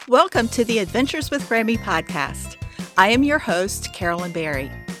Welcome to the Adventures with Grammy podcast. I am your host, Carolyn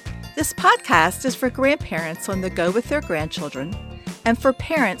Berry. This podcast is for grandparents on the go with their grandchildren and for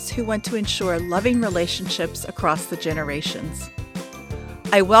parents who want to ensure loving relationships across the generations.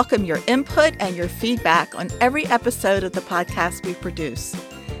 I welcome your input and your feedback on every episode of the podcast we produce.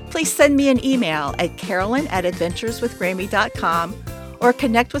 Please send me an email at carolyn@adventureswithgrammy.com or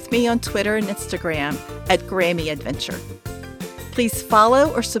connect with me on Twitter and Instagram at Grammy Adventure. Please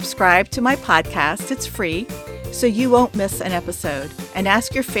follow or subscribe to my podcast. It's free, so you won't miss an episode, and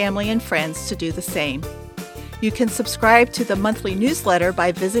ask your family and friends to do the same. You can subscribe to the monthly newsletter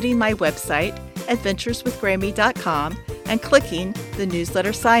by visiting my website, adventureswithgrammy.com, and clicking the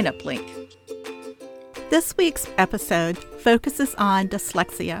newsletter sign-up link. This week's episode focuses on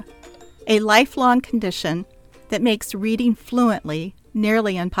dyslexia, a lifelong condition that makes reading fluently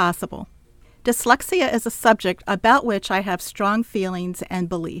nearly impossible. Dyslexia is a subject about which I have strong feelings and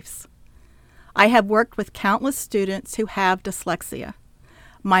beliefs. I have worked with countless students who have dyslexia.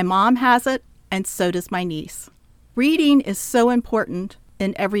 My mom has it, and so does my niece. Reading is so important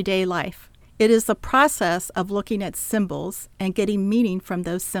in everyday life. It is the process of looking at symbols and getting meaning from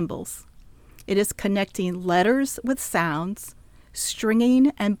those symbols. It is connecting letters with sounds,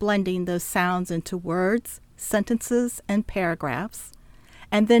 stringing and blending those sounds into words, sentences, and paragraphs,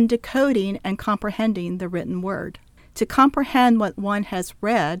 and then decoding and comprehending the written word. To comprehend what one has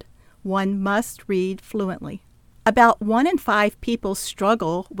read, one must read fluently. About 1 in 5 people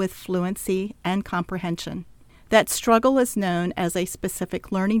struggle with fluency and comprehension. That struggle is known as a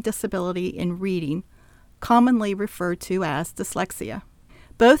specific learning disability in reading, commonly referred to as dyslexia.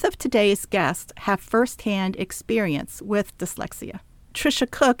 Both of today's guests have firsthand experience with dyslexia. Tricia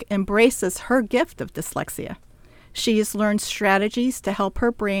Cook embraces her gift of dyslexia. She has learned strategies to help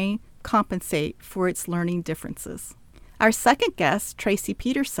her brain compensate for its learning differences. Our second guest, Tracy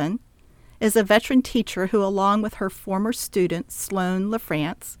Peterson, is a veteran teacher who, along with her former student, Sloan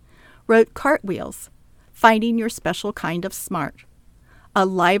LaFrance, wrote Cartwheels, Finding Your Special Kind of Smart, a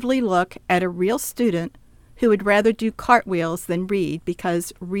lively look at a real student who would rather do cartwheels than read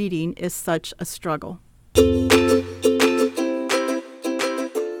because reading is such a struggle.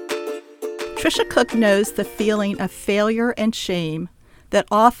 Tricia Cook knows the feeling of failure and shame that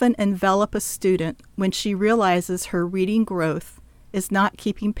often envelop a student when she realizes her reading growth is not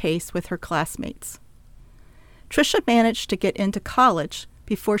keeping pace with her classmates. Tricia managed to get into college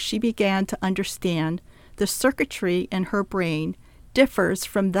before she began to understand the circuitry in her brain differs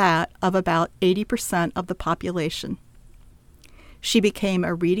from that of about 80% of the population. She became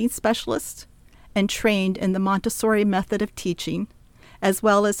a reading specialist and trained in the Montessori method of teaching, as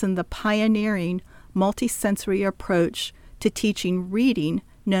well as in the pioneering multisensory approach to teaching reading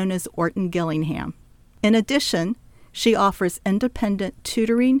known as Orton Gillingham. In addition, she offers independent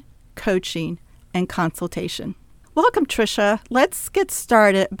tutoring, coaching, and consultation. Welcome, Tricia. Let's get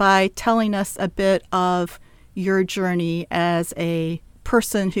started by telling us a bit of your journey as a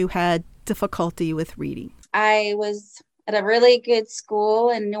person who had difficulty with reading. I was at a really good school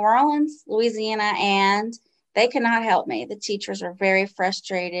in New Orleans, Louisiana, and they could not help me. The teachers were very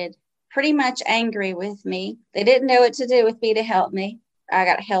frustrated, pretty much angry with me. They didn't know what to do with me to help me. I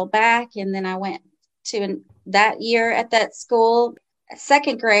got held back, and then I went to that year at that school.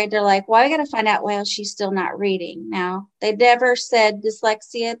 Second grade, they're like, well, I got to find out why she's still not reading. Now, they never said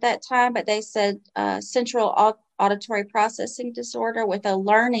dyslexia at that time, but they said central auditory processing disorder with a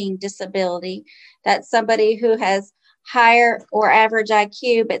learning disability. That's somebody who has higher or average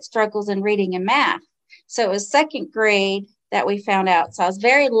IQ but struggles in reading and math. So it was second grade that we found out. So I was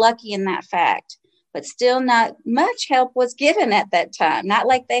very lucky in that fact, but still not much help was given at that time, not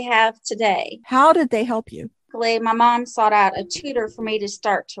like they have today. How did they help you? My mom sought out a tutor for me to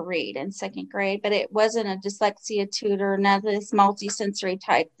start to read in second grade, but it wasn't a dyslexia tutor, none of this multisensory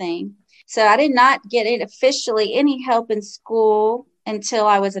type thing. So I did not get it officially any help in school until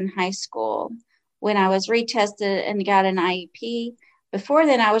I was in high school when I was retested and got an IEP. Before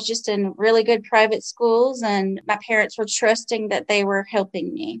then, I was just in really good private schools, and my parents were trusting that they were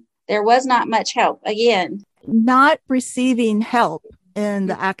helping me. There was not much help. Again, not receiving help in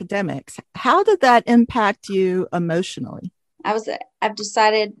the academics, how did that impact you emotionally? I've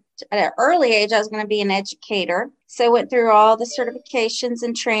decided at an early age I was going to be an educator. So I went through all the certifications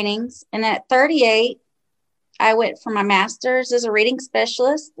and trainings. And at 38, I went for my master's as a reading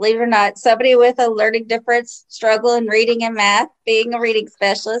specialist. Believe it or not, somebody with a learning difference, struggle in reading and math, being a reading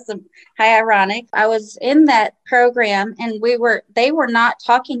specialist. How ironic. I was in that program, and they were not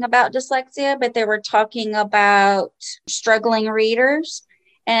talking about dyslexia, but they were talking about struggling readers.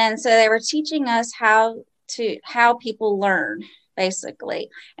 And so they were teaching us how people learn. basically.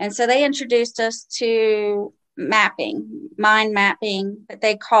 And so they introduced us to mapping, mind mapping, but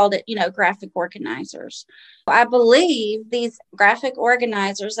they called it, graphic organizers. I believe these graphic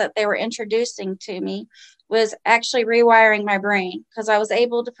organizers that they were introducing to me was actually rewiring my brain, because I was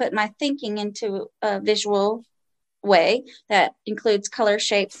able to put my thinking into a visual way that includes color,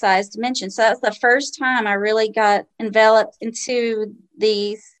 shape, size, dimension. So that's the first time I really got enveloped into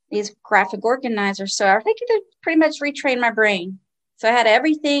these graphic organizers. So I think it pretty much retrained my brain. So I had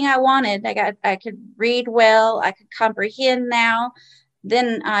everything I wanted. I could read well. I could comprehend now.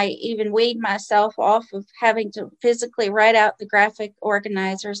 Then I even weaned myself off of having to physically write out the graphic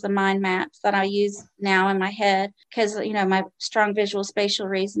organizers, the mind maps that I use now in my head, because, my strong visual spatial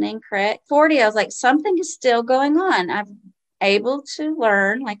reasoning, correct? 40, I was like, something is still going on. I'm able to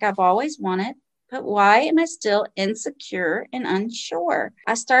learn like I've always wanted, but why am I still insecure and unsure?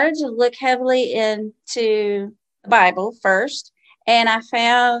 I started to look heavily into the Bible first, and I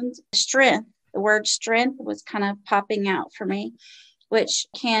found strength. The word strength was kind of popping out for me, which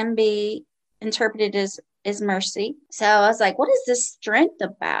can be interpreted as mercy. So I was like, what is this strength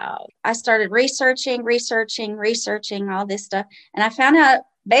about? I started researching all this stuff. And I found out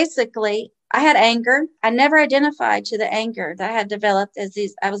basically I had anger. I never identified to the anger that I had developed as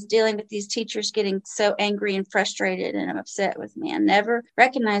I was dealing with these teachers getting so angry and frustrated and upset with me. I never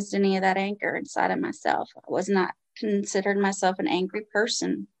recognized any of that anger inside of myself. I was not considered myself an angry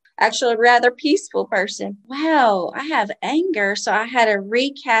person. Actually, a rather peaceful person. Wow, I have anger. So I had to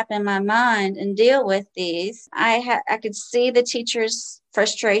recap in my mind and deal with these. I could see the teacher's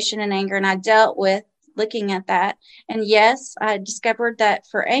frustration and anger, and I dealt with looking at that. And yes, I discovered that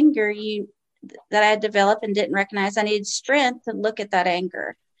for anger, that I had developed and didn't recognize, I needed strength to look at that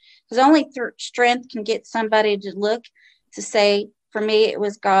anger. Because only through strength can get somebody to look to say, for me, it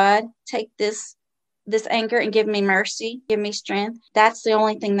was God, take this anger and give me mercy, give me strength. That's the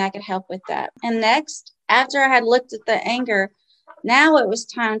only thing that could help with that. And next, after I had looked at the anger, now it was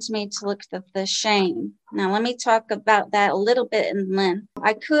time to me to look at the shame. Now, let me talk about that a little bit in length.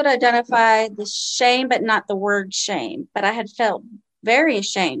 I could identify the shame, but not the word shame. But I had felt very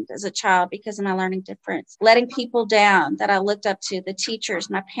ashamed as a child because of my learning difference, letting people down that I looked up to, the teachers,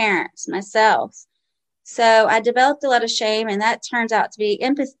 my parents, myself. So I developed a lot of shame, and that turns out to be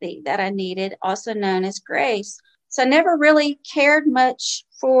empathy that I needed, also known as grace. So I never really cared much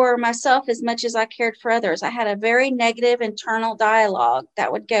for myself as much as I cared for others. I had a very negative internal dialogue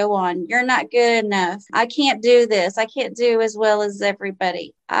that would go on. You're not good enough. I can't do this. I can't do as well as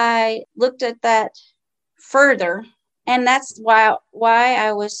everybody. I looked at that further, and that's why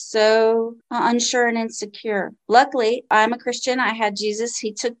I was so unsure and insecure. Luckily, I'm a Christian. I had Jesus.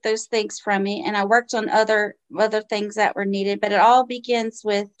 He took those things from me, and I worked on other things that were needed. But it all begins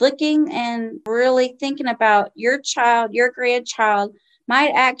with looking and really thinking about your child, your grandchild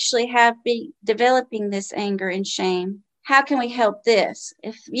might actually be developing this anger and shame. How can we help this?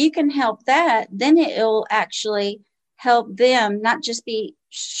 If you can help that, then it will actually help them not just be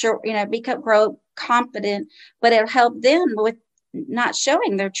sure, grow confident, but it'll help them with not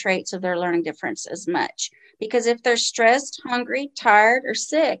showing their traits of their learning difference as much. Because if they're stressed, hungry, tired, or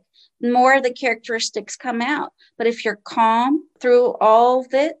sick, more of the characteristics come out. But if you're calm through all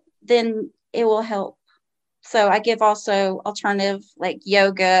of it, then it will help. So I give also alternative like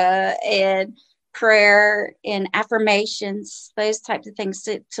yoga and prayer and affirmations, those types of things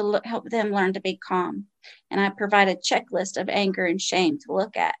to help them learn to be calm. And I provide a checklist of anger and shame to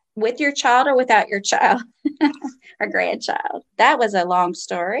look at with your child or without your child or grandchild. That was a long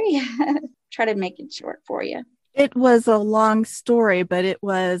story. Try to make it short for you. It was a long story, but it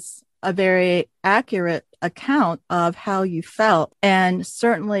was a very accurate account of how you felt, and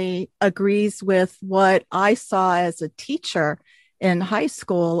certainly agrees with what I saw as a teacher in high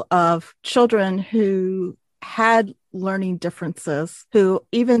school of children who had learning differences, who,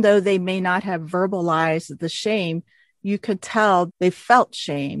 even though they may not have verbalized the shame, you could tell they felt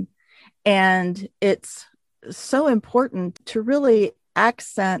shame. And it's so important to really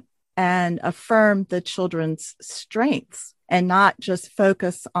accent and affirm the children's strengths and not just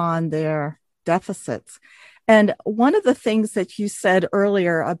focus on their deficits. And one of the things that you said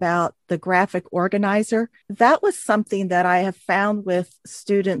earlier about the graphic organizer, that was something that I have found with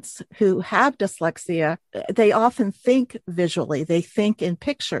students who have dyslexia. They often think visually, they think in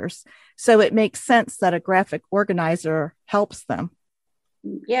pictures. So it makes sense that a graphic organizer helps them.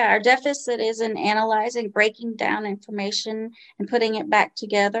 Yeah, our deficit is in analyzing, breaking down information and putting it back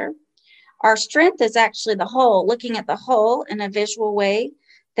together. Our strength is actually the whole, looking at the whole in a visual way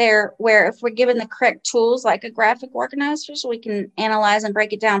They're where if we're given the correct tools like a graphic organizer, so we can analyze and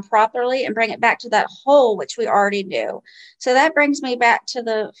break it down properly and bring it back to that whole, which we already do. So that brings me back to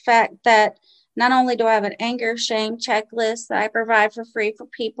the fact that not only do I have an anger shame checklist that I provide for free for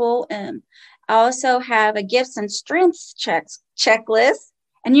people, I also have a gifts and strengths checklist.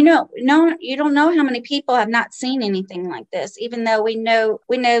 And you don't know how many people have not seen anything like this, even though we know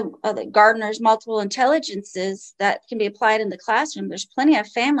that Gardner's multiple intelligences that can be applied in the classroom. There's plenty of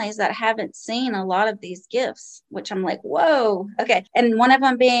families that haven't seen a lot of these gifts, which I'm like, whoa, okay. And one of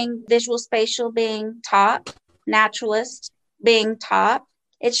them being visual spatial being top, naturalist being top.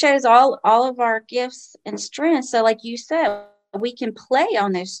 It shows all of our gifts and strengths. So like you said, we can play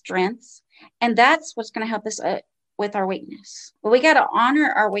on those strengths, and that's what's going to help us with our weakness. But we got to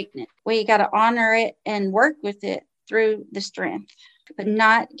honor our weakness. We got to honor it and work with it through the strength, but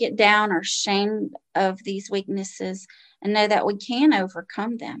not get down or shamed of these weaknesses, and know that we can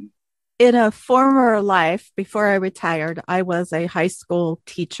overcome them. In a former life, before I retired, I was a high school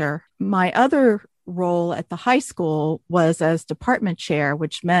teacher. My other role at the high school was as department chair,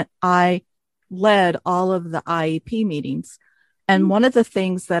 which meant I led all of the IEP meetings. And one of the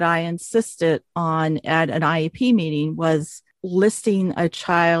things that I insisted on at an IEP meeting was listing a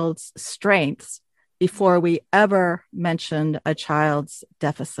child's strengths before we ever mentioned a child's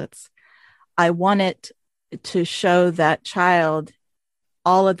deficits. I wanted to show that child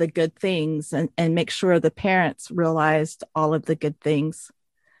all of the good things and make sure the parents realized all of the good things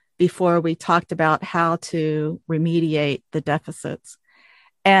before we talked about how to remediate the deficits.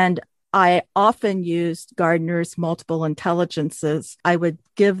 And I often used Gardner's multiple intelligences. I would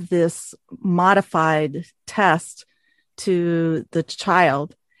give this modified test to the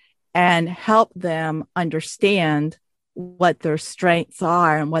child and help them understand what their strengths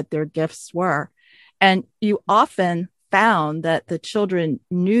are and what their gifts were. And you often found that the children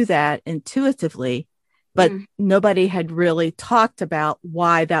knew that intuitively, but nobody had really talked about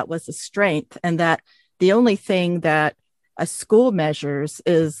why that was a strength, and that the only thing that a school measures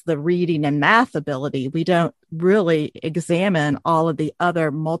is the reading and math ability. We don't really examine all of the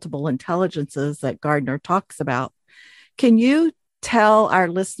other multiple intelligences that Gardner talks about. Can you tell our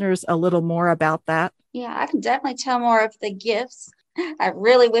listeners a little more about that? Yeah, I can definitely tell more of the gifts. I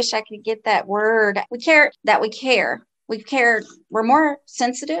really wish I could get that word. We care that we care. We care. We're more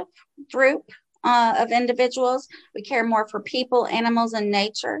sensitive group of individuals. We care more for people, animals, and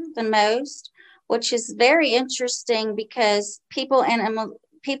nature than most, which is very interesting because people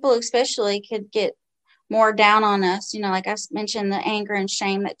especially could get more down on us. Like I mentioned, the anger and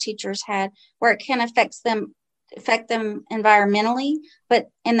shame that teachers had, where it can affect them environmentally, but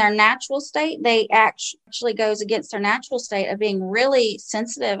in their natural state, they actually goes against their natural state of being really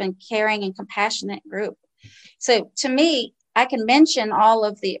sensitive and caring and compassionate group. So to me, I can mention all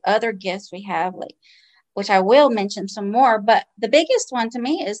of the other gifts we have, which I will mention some more, but the biggest one to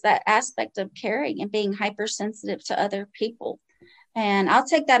me is that aspect of caring and being hypersensitive to other people. And I'll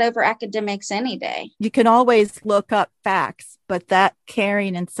take that over academics any day. You can always look up facts, but that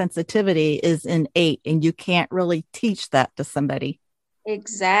caring and sensitivity is innate, and you can't really teach that to somebody.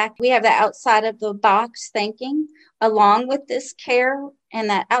 Exactly. We have that outside of the box thinking along with this care, and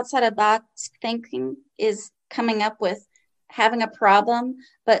that outside of box thinking is coming up with having a problem,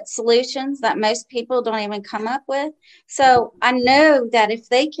 but solutions that most people don't even come up with. So I know that if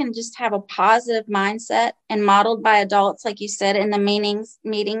they can just have a positive mindset and modeled by adults, like you said, in the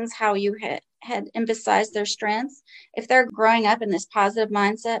meetings, how you had emphasized their strengths, if they're growing up in this positive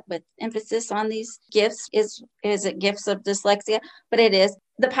mindset with emphasis on these gifts, is it gifts of dyslexia? But it is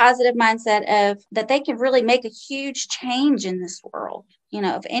the positive mindset of that they can really make a huge change in this world,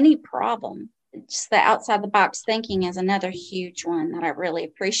 of any problem. Just the outside the box thinking is another huge one that I really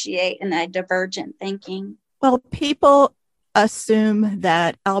appreciate, and that divergent thinking. Well, people assume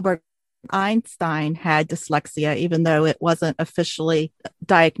that Albert Einstein had dyslexia, even though it wasn't officially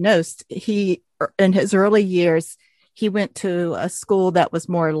diagnosed. He, in his early years, he went to a school that was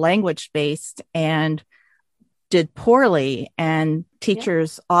more language-based and did poorly, and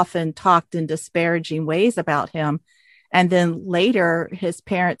teachers often talked in disparaging ways about him. And then later, his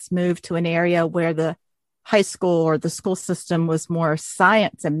parents moved to an area where the high school or the school system was more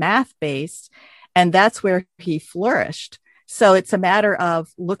science and math based. And that's where he flourished. So it's a matter of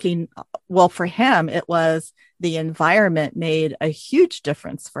looking, well, for him, it was the environment made a huge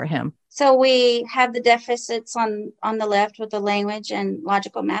difference for him. So we have the deficits on the left with the language and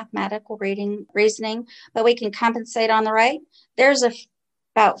logical, mathematical reasoning, but we can compensate on the right. There's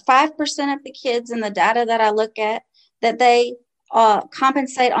about 5% of the kids in the data that I look at that they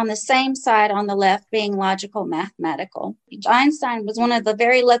compensate on the same side on the left, being logical, mathematical. Einstein was one of the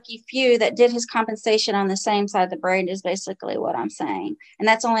very lucky few that did his compensation on the same side of the brain, is basically what I'm saying. And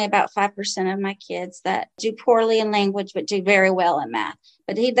that's only about 5% of my kids that do poorly in language, but do very well in math.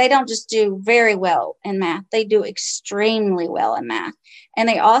 But they don't just do very well in math. They do extremely well in math. And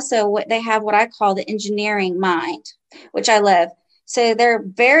they have what I call the engineering mind, which I love. So they're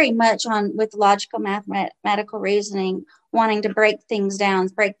very much on with logical mathematical reasoning, wanting to break things down.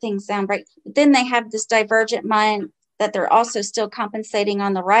 But then they have this divergent mind that they're also still compensating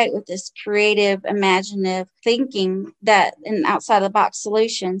on the right with this creative, imaginative thinking and outside of the box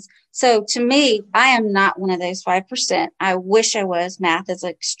solutions. So to me, I am not one of those 5%. I wish I was. Math is an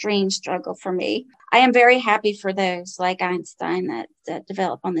extreme struggle for me. I am very happy for those like Einstein that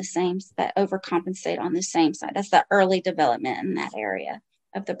develop on the same, that overcompensate on the same side. That's the early development in that area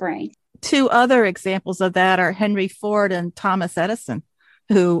of the brain. Two other examples of that are Henry Ford and Thomas Edison,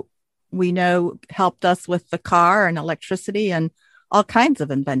 who we know helped us with the car and electricity and all kinds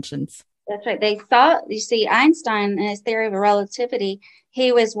of inventions. That's right. They thought, you see, Einstein and his theory of relativity,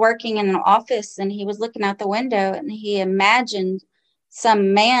 he was working in an office and he was looking out the window and he imagined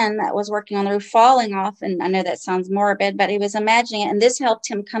some man that was working on the roof falling off. And I know that sounds morbid, but he was imagining it. And this helped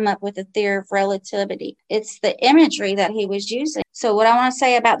him come up with a theory of relativity. It's the imagery that he was using. So what I want to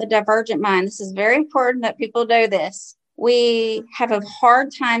say about the divergent mind, this is very important that people know this. We have a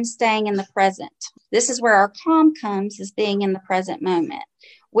hard time staying in the present. This is where our calm comes, is being in the present moment.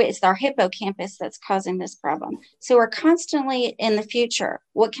 It's our hippocampus that's causing this problem. So we're constantly in the future.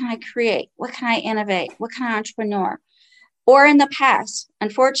 What can I create? What can I innovate? What can I entrepreneur? Or in the past.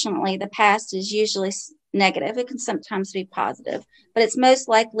 Unfortunately, the past is usually negative. It can sometimes be positive, but it's most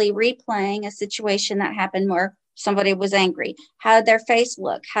likely replaying a situation that happened where somebody was angry. How did their face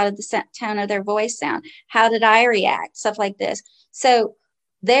look? How did the tone of their voice sound? How did I react? Stuff like this. So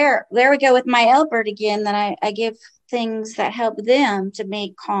there we go with my Albert again, that I give things that help them to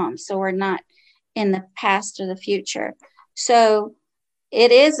be calm. So we're not in the past or the future. So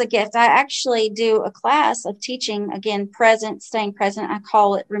it is a gift. I actually do a class of teaching, again, staying present. I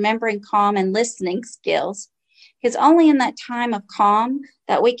call it remembering calm and listening skills. Because only in that time of calm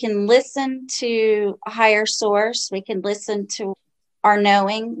that we can listen to a higher source, we can listen to our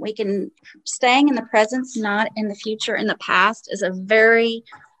knowing, staying in the presence, not in the future, in the past, is a very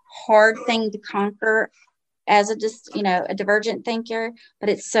hard thing to conquer as a divergent thinker, but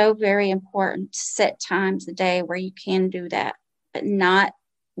it's so very important to set times a day where you can do that, but not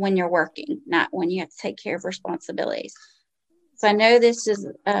when you're working, not when you have to take care of responsibilities. So I know this is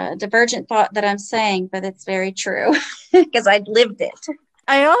a divergent thought that I'm saying, but it's very true because I lived it.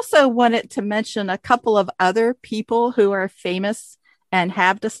 I also wanted to mention a couple of other people who are famous and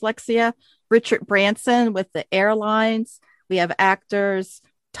have dyslexia. Richard Branson with the airlines. We have actors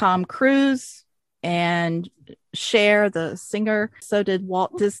Tom Cruise and Cher, the singer. So did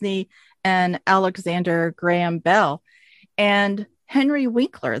Walt Disney and Alexander Graham Bell. And Henry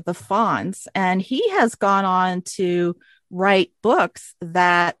Winkler, the Fonz. And he has gone on to write books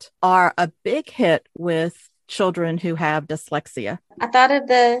that are a big hit with children who have dyslexia. I thought of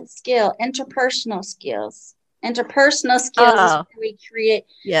the interpersonal skills. Interpersonal skills is where we create.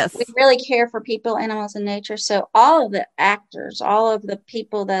 Yes. We really care for people, animals, and nature. So all of the actors, all of the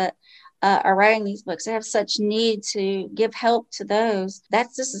people that are writing these books, they have such need to give help to those.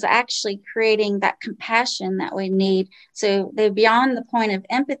 This is actually creating that compassion that we need. So they're beyond the point of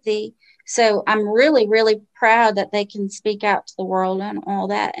empathy. So I'm really, really proud that they can speak out to the world and all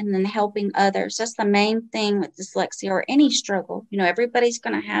that, and then helping others. That's the main thing with dyslexia or any struggle. Everybody's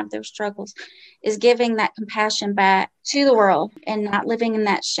going to have their struggles, is giving that compassion back to the world and not living in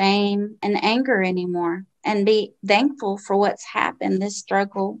that shame and anger anymore, and be thankful for what's happened, this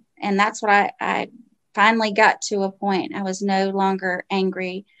struggle. And that's what I finally got to a point. I was no longer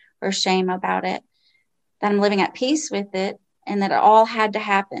angry or shame about it, that I'm living at peace with it, and that it all had to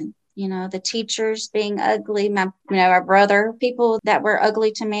happen. The teachers being ugly, my brother, people that were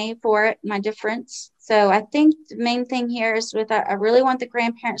ugly to me for it, my difference. So I think the main thing here is I really want the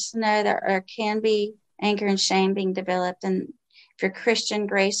grandparents to know that there can be anger and shame being developed. And if you're Christian,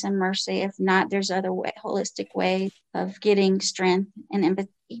 grace and mercy. If not, there's other holistic ways of getting strength and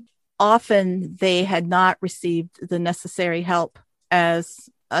empathy. Often they had not received the necessary help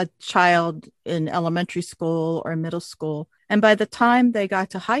as a child in elementary school or middle school. And by the time they got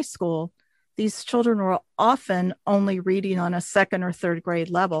to high school, these children were often only reading on a second or third grade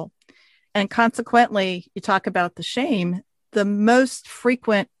level. And consequently, you talk about the shame, the most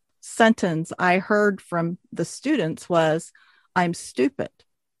frequent sentence I heard from the students was, "I'm stupid."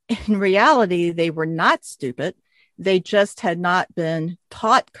 In reality, they were not stupid. They just had not been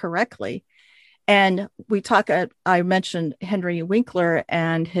taught correctly. And I mentioned Henry Winkler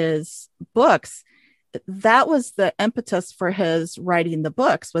and his books. That was the impetus for his writing the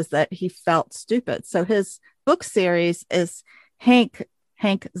books, was that he felt stupid. So his book series is Hank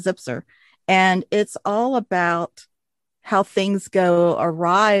Zipzer. And it's all about how things go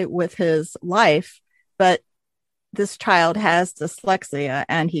awry with his life. But this child has dyslexia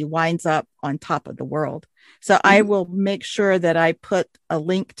and he winds up on top of the world. So I will make sure that I put a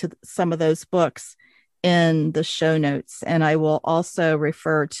link to some of those books in the show notes. And I will also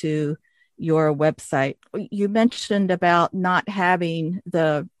refer to your website. You mentioned about not having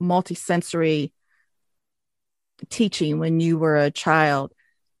the multisensory teaching when you were a child.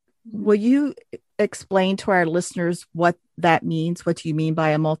 Will you explain to our listeners what that means? What do you mean by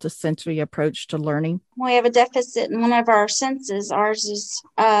a multisensory approach to learning? We have a deficit in one of our senses. Ours is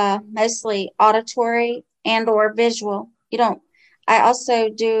mostly auditory and or visual. I also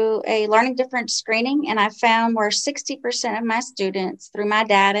do a learning difference screening, and I found where 60% of my students, through my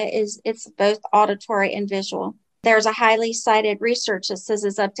data, it's both auditory and visual. There's a highly cited research that says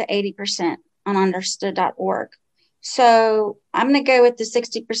it's up to 80% on understood.org. So I'm going to go with the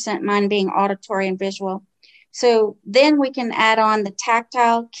 60%, mine being auditory and visual. So then we can add on the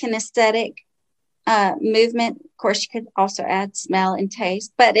tactile, kinesthetic movement. Of course, you could also add smell and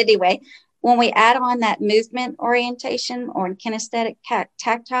taste. But anyway, when we add on that movement orientation or kinesthetic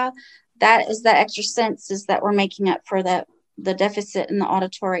tactile, that is the extra senses that we're making up for the deficit in the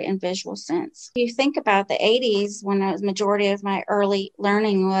auditory and visual sense. You think about the 80s, when the majority of my early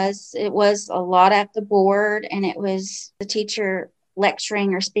learning it was a lot at the board, and it was the teacher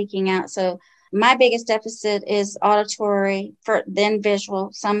lecturing or speaking out. So my biggest deficit is auditory, then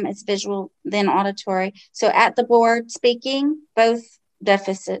visual. Some it's visual, then auditory. So at the board speaking, both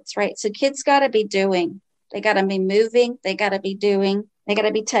deficits, right? So kids got to be doing. They got to be moving. They got to be doing. They got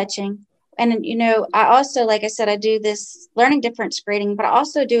to be touching. And, I also, like I said, I do this learning difference grading, but I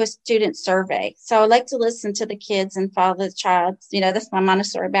also do a student survey. So I like to listen to the kids and follow the child. That's my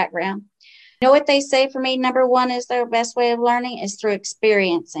Montessori background. What they say for me, number one, is their best way of learning is through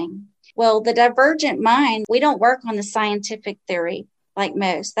experiencing. Well, the divergent mind, we don't work on the scientific theory like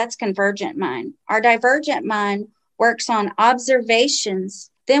most. That's convergent mind. Our divergent mind works on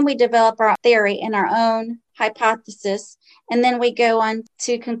observations. Then we develop our theory and our own hypothesis. And then we go on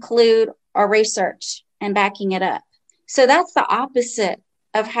to conclude our research and backing it up. So that's the opposite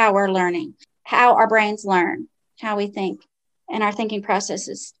of how we're learning, how our brains learn, how we think, and our thinking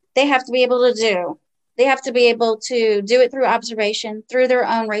processes. They have to be able to do. They have to be able to do it through observation, through their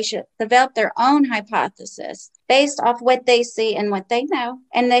own research, develop their own hypothesis based off what they see and what they know.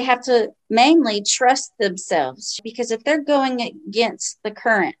 And they have to mainly trust themselves, because if they're going against the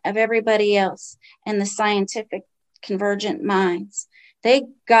current of everybody else and the scientific convergent minds, they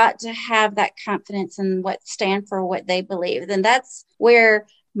got to have that confidence in what stand for what they believe. And that's where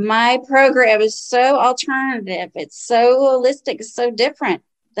my program is so alternative. It's so holistic. It's so different,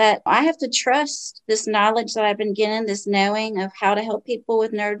 that I have to trust this knowledge that I've been getting, this knowing of how to help people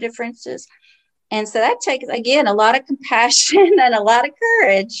with neurodifferences. And so that takes, again, a lot of compassion and a lot of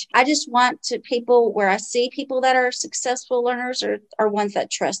courage. I just want to people where I see people that are successful learners are ones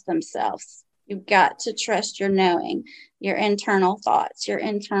that trust themselves. You've got to trust your knowing, your internal thoughts, your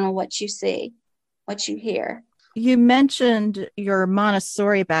internal what you see, what you hear. You mentioned your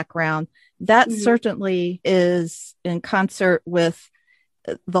Montessori background. That certainly is in concert with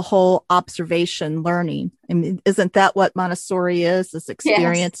the whole observation learning. I mean, isn't that what Montessori is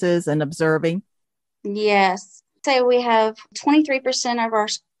experiences and observing? Yes. Say we have 23% of our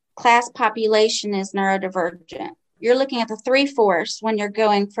class population is neurodivergent. You're looking at the 3/4 when you're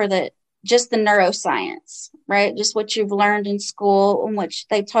going for just the neuroscience, right? Just what you've learned in school and which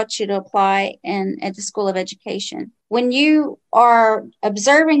they taught you to apply at the School of Education. When you are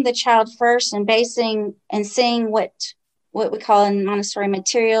observing the child first and basing and seeing what we call in Montessori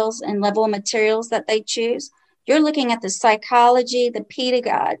materials and level of materials that they choose, you're looking at the psychology, the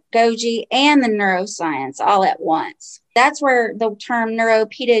pedagogy, and the neuroscience all at once. That's where the term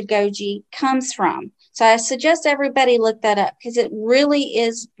neuropedagogy comes from. So I suggest everybody look that up, because it really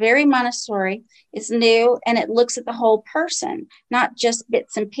is very Montessori. It's new, and it looks at the whole person, not just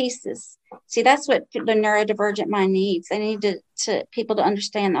bits and pieces. See, that's what the neurodivergent mind needs. They need to people to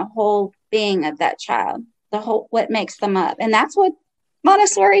understand the whole being of that child, what makes them up. And that's what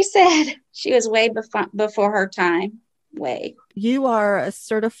Montessori said. She was way before her time. Way. You are a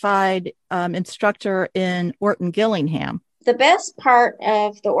certified instructor in Orton Gillingham. The best part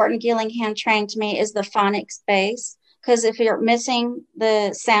of the Orton Gillingham training to me is the phonics base, because if you're missing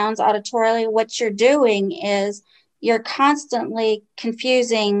the sounds auditorily, what you're doing is you're constantly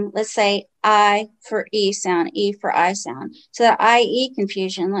confusing, let's say, I for E sound, E for I sound. So the IE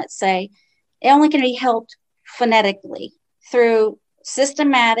confusion, let's say, it only can be helped phonetically through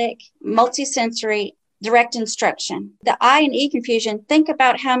systematic, multisensory, direct instruction. The I and E confusion, think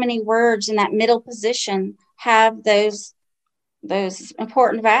about how many words in that middle position have those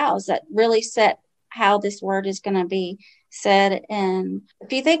important vowels that really set how this word is going to be said. And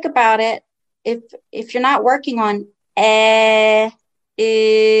if you think about it, if you're not working on and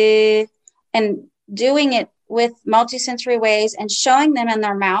doing it with multisensory ways and showing them in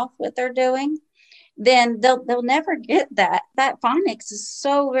their mouth what they're doing, then they'll never get that. That phonics is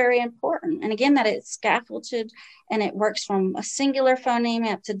so very important. And again, that it's scaffolded and it works from a singular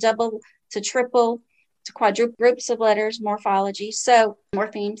phoneme up to double to triple to quadruple groups of letters, morphology. So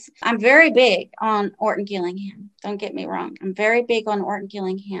morphemes. I'm very big on Orton Gillingham. Don't get me wrong. I'm very big on Orton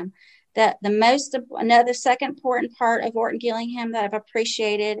Gillingham. Another second important part of Orton Gillingham that I've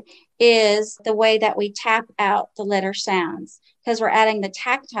appreciated is the way that we tap out the letter sounds, because we're adding the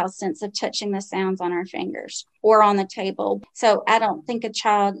tactile sense of touching the sounds on our fingers or on the table. So I don't think a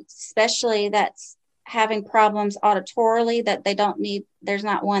child, especially that's having problems auditorily, that they don't need, there's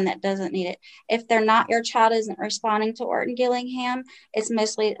not one that doesn't need it. If your child isn't responding to Orton Gillingham, it's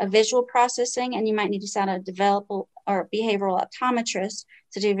mostly a visual processing, and you might need to send a developmental or behavioral optometrist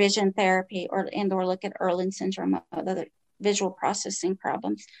to do vision therapy or look at Irlen syndrome or other visual processing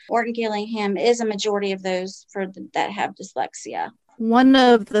problems. Orton Gillingham is a majority of those that have dyslexia. One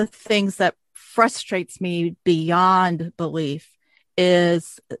of the things that frustrates me beyond belief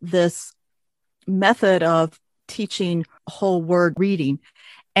is this method of teaching whole word reading.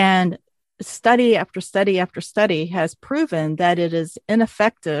 And study after study after study has proven that it is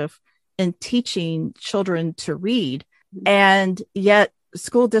ineffective in teaching children to read. And yet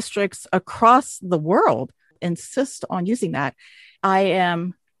school districts across the world insist on using that. I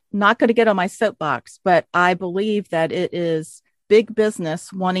am not going to get on my soapbox, but I believe that it is big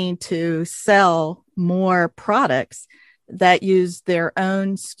business wanting to sell more products that use their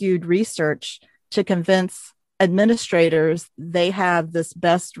own skewed research to convince administrators they have this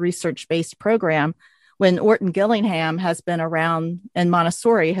best research-based program, when Orton Gillingham has been around and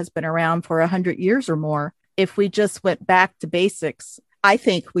Montessori has been around for 100 years or more. If we just went back to basics, I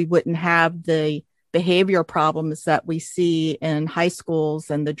think we wouldn't have the behavior problems that we see in high schools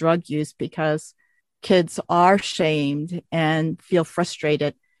and the drug use, because kids are shamed and feel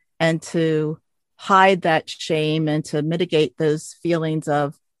frustrated. And to hide that shame and to mitigate those feelings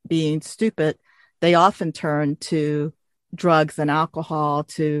of being stupid, they often turn to drugs and alcohol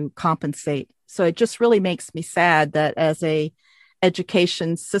to compensate. So it just really makes me sad that as a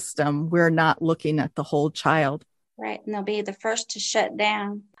education system, we're not looking at the whole child. Right. And they'll be the first to shut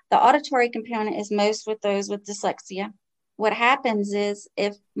down. The auditory component is most with those with dyslexia. What happens is,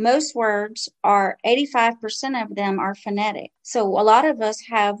 if most words are 85% of them are phonetic. So a lot of us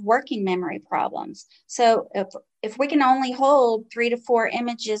have working memory problems. So if we can only hold 3 to 4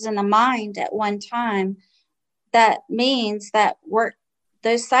 images in the mind at one time, that means that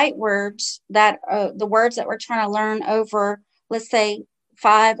those sight words, that the words that we're trying to learn over, let's say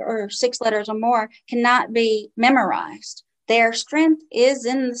 5 or 6 letters or more, cannot be memorized. Their strength is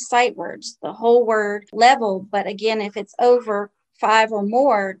in the sight words, the whole word level. But again, if it's over 5 or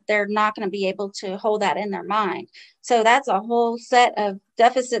more, they're not going to be able to hold that in their mind. So that's a whole set of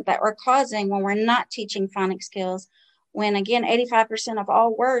deficit that we're causing when we're not teaching phonics skills. When again, 85% of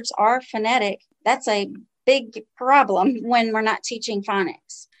all words are phonetic, that's a big problem when we're not teaching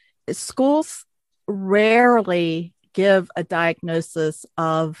phonics. Schools rarely give a diagnosis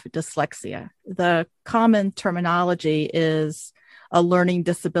of dyslexia. The common terminology is a learning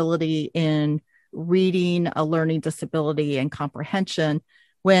disability in reading, a learning disability in comprehension,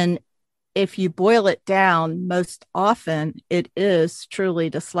 when if you boil it down, most often it is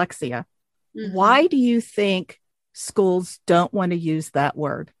truly dyslexia. Mm-hmm. Why do you think schools don't want to use that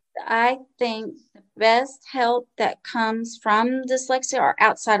word? I think the best help that comes from dyslexia are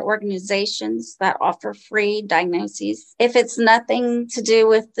outside organizations that offer free diagnoses. If it's nothing to do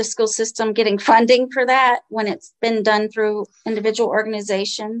with the school system getting funding for that, when it's been done through individual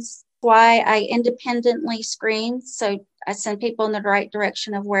organizations, why I independently screen. So I send people in the right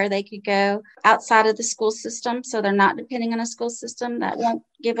direction of where they could go outside of the school system. So they're not depending on a school system that won't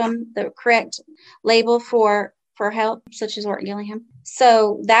give them the correct label for help, such as Orton Gillingham.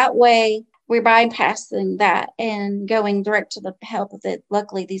 So that way we're bypassing that and going direct to the help of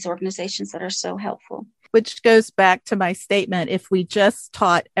luckily these organizations that are so helpful. Which goes back to my statement, if we just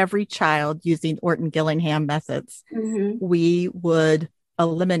taught every child using Orton Gillingham methods, mm-hmm. we would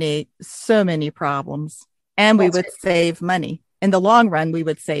eliminate so many problems. And we That's would save money. In the long run, we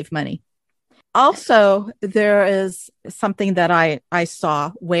would save money. Also, there is something that I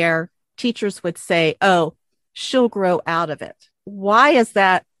saw where teachers would say, oh, she'll grow out of it. Why is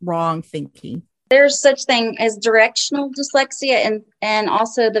that wrong thinking? There's such thing as directional dyslexia and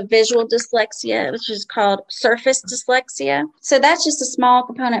also the visual dyslexia, which is called surface dyslexia. So that's just a small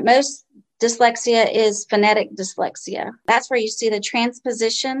component. Most dyslexia is phonetic dyslexia. That's where you see the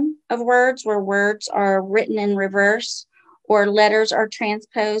transposition of words, where words are written in reverse or letters are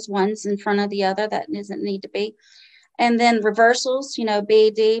transposed, one's in front of the other. That doesn't need to be. And then reversals,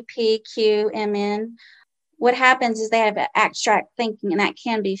 B, D, P, Q, M, N. What happens is they have abstract thinking, and that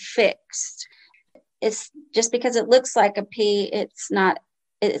can be fixed. It's just because it looks like a P, it's not,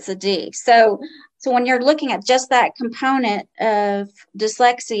 it's a D. So when you're looking at just that component of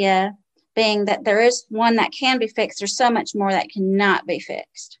dyslexia, being that there is one that can be fixed, there's so much more that cannot be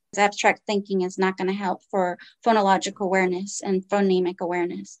fixed. Abstract thinking is not going to help for phonological awareness and phonemic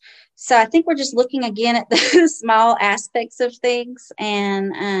awareness. So I think we're just looking again at the small aspects of things.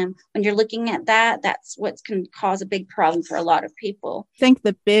 And when you're looking at that, that's what can cause a big problem for a lot of people. I think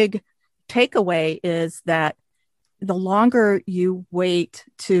the big takeaway is that the longer you wait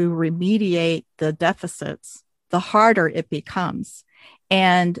to remediate the deficits, the harder it becomes.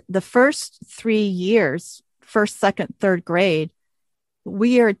 And the first 3 years, first, second, third grade,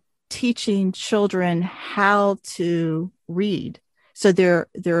 we are teaching children how to read. So they're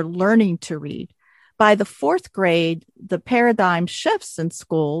learning to read. By the fourth grade, the paradigm shifts in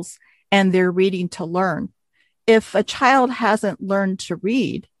schools and they're reading to learn. If a child hasn't learned to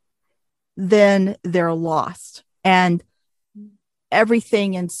read, then they're lost. And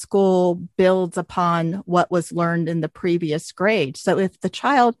everything in school builds upon what was learned in the previous grade. So if the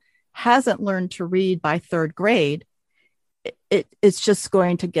child hasn't learned to read by third grade, it's just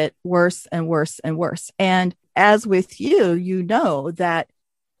going to get worse and worse and worse. And as with you, you know that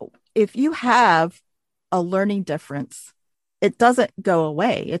if you have a learning difference, it doesn't go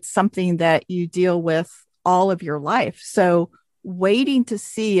away. It's something that you deal with all of your life. So waiting to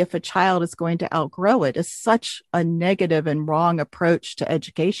see if a child is going to outgrow it is such a negative and wrong approach to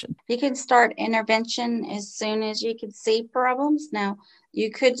education. You can start intervention as soon as you can see problems. Now,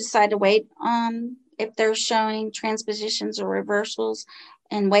 you could decide to wait if they're showing transpositions or reversals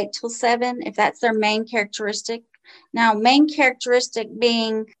and wait till 7 if that's their main characteristic. Now, main characteristic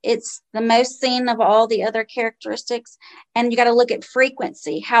being it's the most seen of all the other characteristics, and you got to look at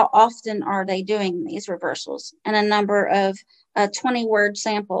frequency. How often are they doing these reversals? And a number of a 20-word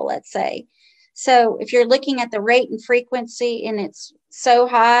sample, let's say. So if you're looking at the rate and frequency and it's so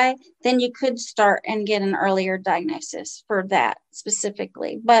high, then you could start and get an earlier diagnosis for that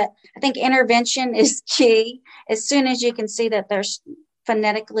specifically. But I think intervention is key. As soon as you can see that there's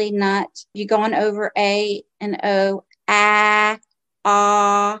phonetically not, you going over A and O,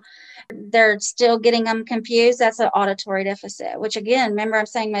 they're still getting them confused. That's an auditory deficit, which again, remember I'm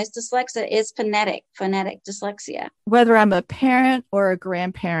saying most dyslexia is phonetic dyslexia. Whether I'm a parent or a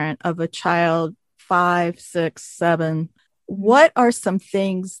grandparent of a child 5, 6, 7, what are some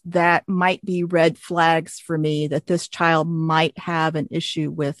things that might be red flags for me that this child might have an issue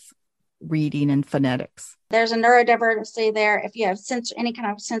with reading and phonetics? There's a neurodivergency there if you have any kind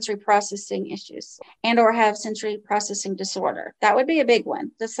of sensory processing issues and or have sensory processing disorder. That would be a big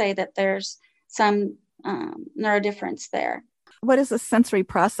one to say that there's some neurodifference there. What is a sensory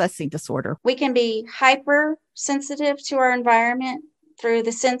processing disorder? We can be hypersensitive to our environment through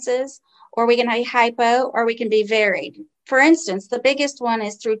the senses, or we can be hypo, or we can be varied. For instance, the biggest one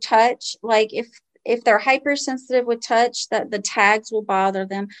is through touch. Like if they're hypersensitive with touch, that the tags will bother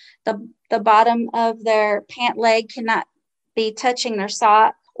them. The bottom of their pant leg cannot be touching their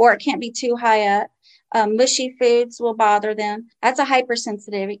sock, or it can't be too high up. Mushy foods will bother them. That's a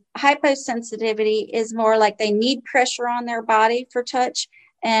hypersensitivity. Hyposensitivity is more like they need pressure on their body for touch,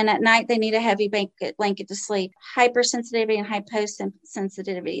 and at night they need a heavy blanket to sleep. Hypersensitivity and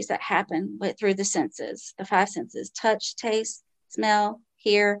hyposensitivities that happen through the senses, the 5 senses: touch, taste, smell,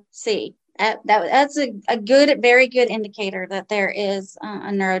 hear, see. That's a good, very good indicator that there is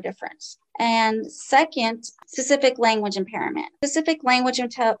a neurodifference. And second, specific language impairment. Specific language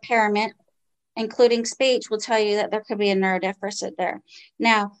impairment, including speech, will tell you that there could be a neurodeficit there.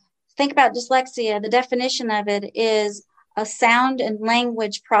 Now, think about dyslexia. The definition of it is a sound and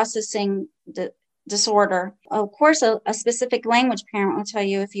language processing disorder. Of course, a specific language parent will tell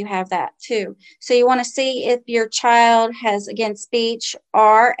you if you have that too. So you want to see if your child has, again, speech,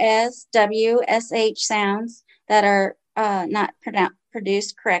 R, S, W, S, H sounds that are not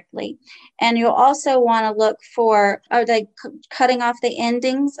produced correctly. And you'll also want to look for, are they cutting off the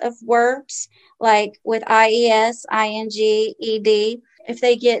endings of words, like with IES, ING, ED? If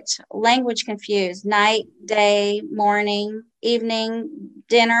they get language confused, night, day, morning, evening,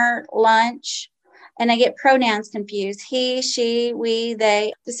 dinner, lunch, and they get pronouns confused, he, she, we,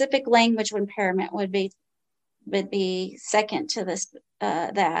 they, specific language impairment would be second to this,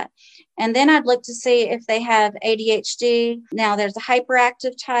 that. And then I'd look to see if they have ADHD. Now there's a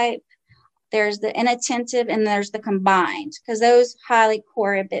hyperactive type, there's the inattentive, and there's the combined, because those highly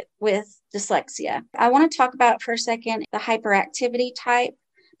correlate with dyslexia. I want to talk about for a second the hyperactivity type,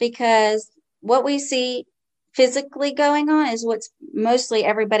 because what we see physically going on is what's mostly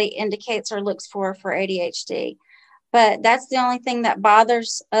everybody indicates or looks for ADHD. But that's the only thing that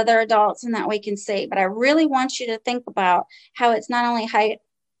bothers other adults and that we can see. But I really want you to think about how it's not only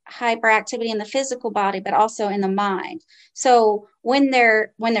hyperactivity in the physical body, but also in the mind. So when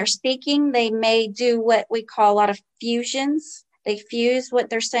they're speaking, they may do what we call a lot of fusions. They fuse what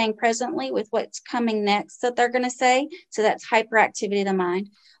they're saying presently with what's coming next that they're going to say. So that's hyperactivity of the mind.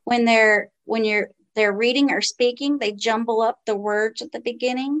 When they're reading or speaking, they jumble up the words at the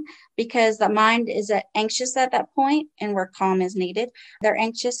beginning because the mind is anxious at that point and where calm is needed. They're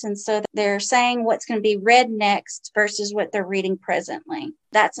anxious, and so they're saying what's going to be read next versus what they're reading presently.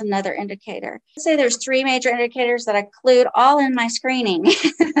 That's another indicator. I'd say there's 3 major indicators that I include all in my screening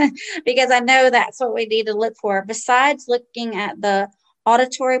because I know that's what we need to look for, besides looking at the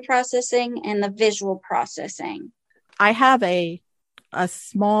auditory processing and the visual processing. I have a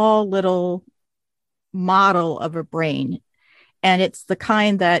small little model of a brain, and it's the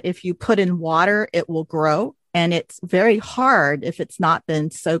kind that if you put in water, it will grow, and it's very hard if it's not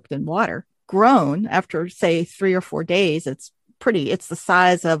been soaked in water. Grown after, say, 3 or 4 days, it's the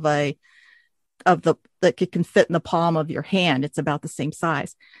size of that you can fit in the palm of your hand. It's about the same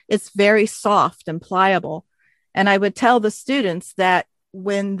size. It's very soft and pliable. And I would tell the students that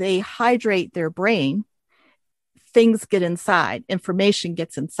when they hydrate their brain, things get inside, information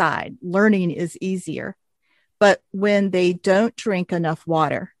gets inside, learning is easier. But when they don't drink enough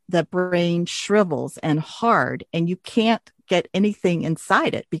water, the brain shrivels and hard, and you can't get anything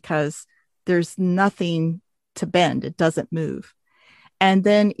inside it because there's nothing to bend. It doesn't move. And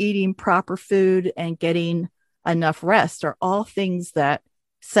then eating proper food and getting enough rest are all things that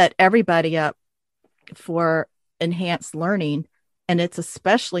set everybody up for enhanced learning. And it's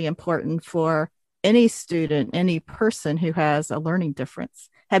especially important for any student, any person who has a learning difference.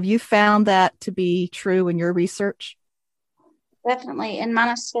 Have you found that to be true in your research? Definitely. In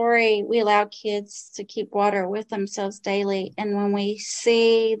Montessori, we allow kids to keep water with themselves daily. And when we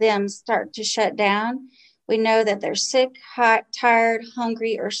see them start to shut down, we know that they're sick, hot, tired,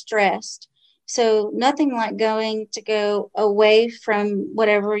 hungry, or stressed. So nothing like going away from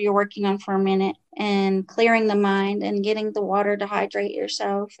whatever you're working on for a minute and clearing the mind and getting the water to hydrate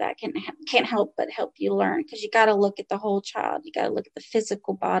yourself. That can't help but help you learn, because you got to look at the whole child. You got to look at the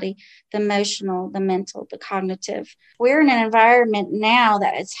physical body, the emotional, the mental, the cognitive. We're in an environment now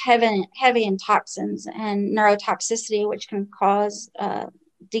that is heavy in toxins and neurotoxicity, which can cause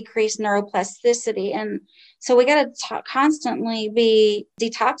decreased neuroplasticity. And so we got to constantly be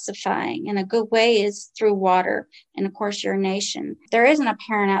detoxifying, and a good way is through water and, of course, urination. There isn't a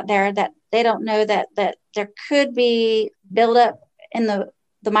parent out there that they don't know that there could be buildup in the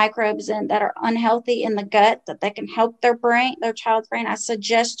microbes and that are unhealthy in the gut, that they can help their child's brain. I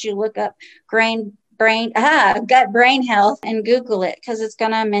suggest you look up gut brain health and Google it, because it's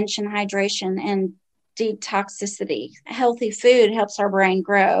going to mention hydration and detoxicity. Healthy food helps our brain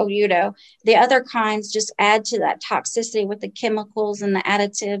grow. The other kinds just add to that toxicity with the chemicals and the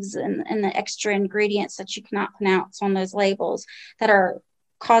additives and the extra ingredients that you cannot pronounce on those labels that are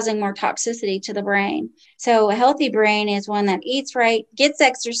causing more toxicity to the brain. So a healthy brain is one that eats right, gets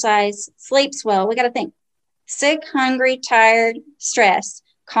exercise, sleeps well. We got to think sick, hungry, tired, stressed,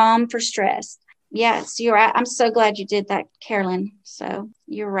 calm for stress. Yes, you're right. I'm so glad you did that, Carolyn. So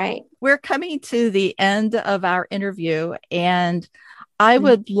you're right. We're coming to the end of our interview, and I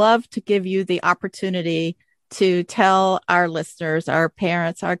would love to give you the opportunity to tell our listeners, our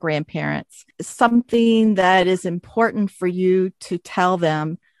parents, our grandparents, something that is important for you to tell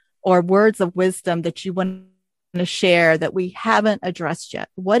them, or words of wisdom that you want to share that we haven't addressed yet.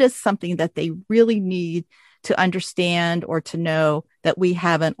 What is something that they really need to understand or to know that we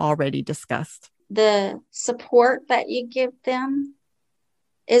haven't already discussed? The support that you give them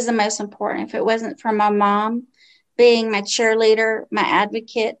is the most important. If it wasn't for my mom being my cheerleader, my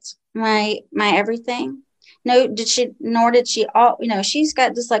advocate, my everything, nor did she she's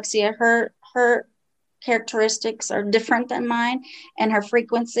got dyslexia. Her characteristics are different than mine, and her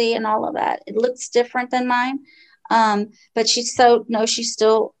frequency and all of that. It looks different than mine. But she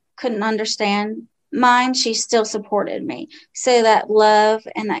still couldn't understand mine. She still supported me. So that love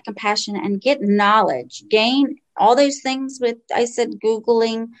and that compassion and get knowledge, gain all those things with, I said,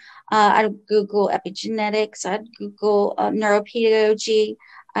 Googling, I'd Google epigenetics, I'd Google neuropedagogy,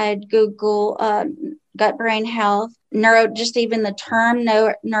 I'd Google gut brain health, just even the term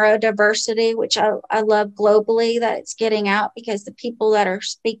neurodiversity, which I love globally that it's getting out, because the people that are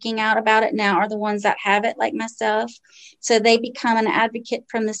speaking out about it now are the ones that have it, like myself. So they become an advocate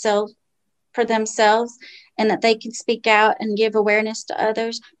for themselves, and that they can speak out and give awareness to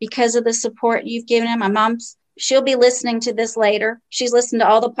others because of the support you've given them. My mom's, she'll be listening to this later. She's listened to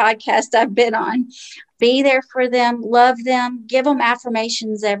all the podcasts I've been on. Be there for them, love them, give them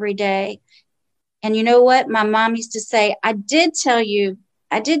affirmations every day. And you know what? My mom used to say, I did tell you,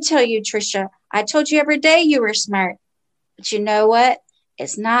 Tricia, I told you every day you were smart. But you know what?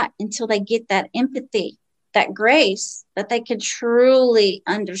 It's not until they get that empathy, that grace, that they can truly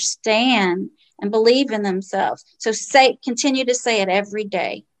understand and believe in themselves. So continue to say it every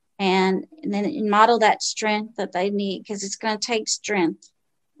day, and then model that strength that they need, because it's going to take strength,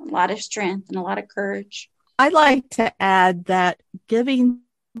 a lot of strength and a lot of courage. I'd like to add that giving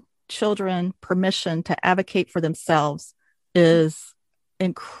children permission to advocate for themselves is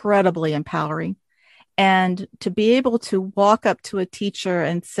incredibly empowering. And to be able to walk up to a teacher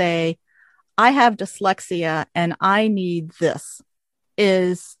and say, I have dyslexia and I need this,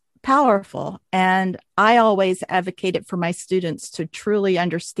 is powerful. And I always advocated for my students to truly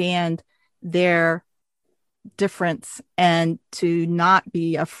understand their difference and to not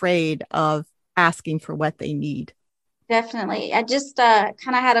be afraid of asking for what they need. Definitely. I just kind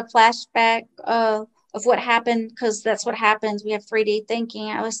of had a flashback of what happened, because that's what happens. We have 3D thinking.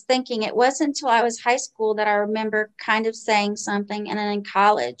 I was thinking it wasn't until I was high school that I remember kind of saying something, and then in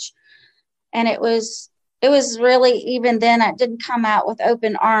college. And it was really, even then, it didn't come out with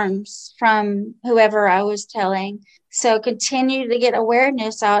open arms from whoever I was telling. So continue to get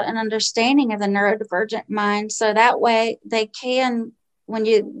awareness out and understanding of the neurodivergent mind. So that way they can, when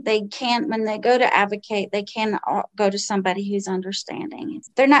they go to advocate, they can go to somebody who's understanding.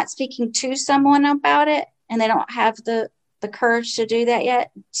 If they're not speaking to someone about it and they don't have the courage to do that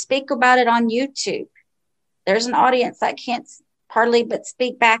yet, speak about it on YouTube. There's an audience that can't hardly but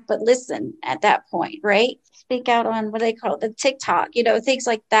speak back, but listen at that point, right? Speak out on what they call it, the TikTok, things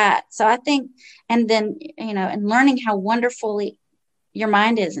like that. So I think, and then, and learning how wonderfully your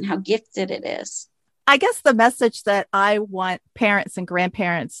mind is and how gifted it is. I guess the message that I want parents and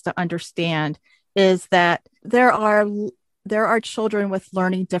grandparents to understand is that there are children with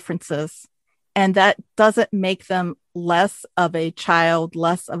learning differences, and that doesn't make them less of a child,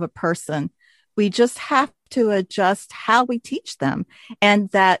 less of a person. We just have to adjust how we teach them, and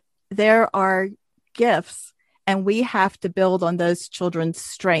that there are gifts and we have to build on those children's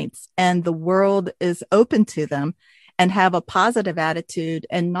strengths, and the world is open to them, and have a positive attitude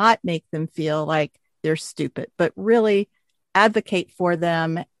and not make them feel like they're stupid, but really advocate for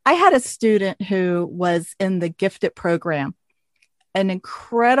them. I had a student who was in the gifted program, an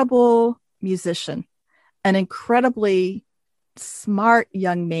incredible musician, an incredibly smart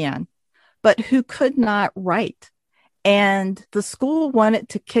young man, but who could not write. And the school wanted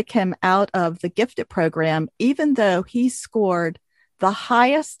to kick him out of the gifted program, even though he scored the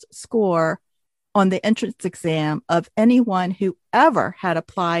highest score on the entrance exam of anyone who ever had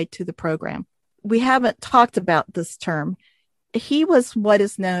applied to the program. We haven't talked about this term. He was what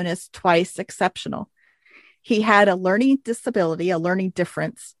is known as twice exceptional. He had a learning disability, a learning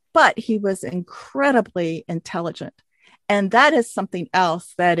difference, but he was incredibly intelligent. And that is something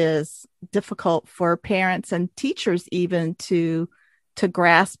else that is difficult for parents and teachers even to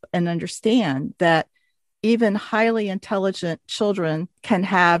grasp and understand, that even highly intelligent children can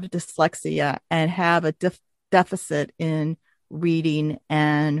have dyslexia and have a deficit in reading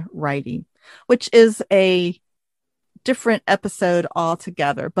and writing, which is a different episode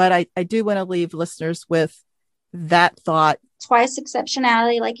altogether. But I do want to leave listeners with that thought. Twice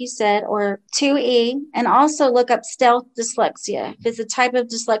exceptionality, like you said, or 2E, and also look up stealth dyslexia. If it's a type of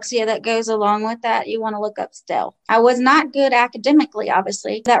dyslexia that goes along with that, you want to look up stealth. I was not good academically,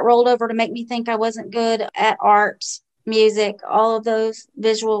 obviously. That rolled over to make me think I wasn't good at arts, music, all of those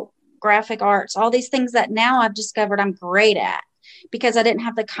visual graphic arts, all these things that now I've discovered I'm great at, because I didn't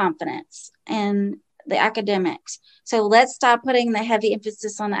have the confidence in the academics. So let's stop putting the heavy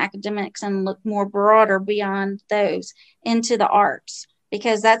emphasis on the academics and look more broader beyond those into the arts,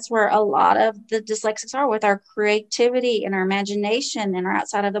 because that's where a lot of the dyslexics are, with our creativity and our imagination and our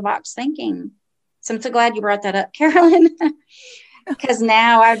outside of the box thinking. So I'm so glad you brought that up, Carolyn, because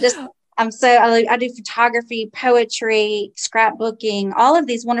now I do photography, poetry, scrapbooking, all of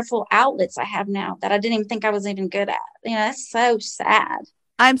these wonderful outlets I have now that I didn't even think I was even good at. That's so sad.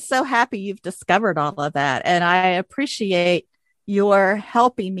 I'm so happy you've discovered all of that. And I appreciate your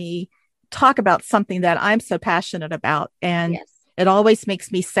helping me talk about something that I'm so passionate about. And Yes. It always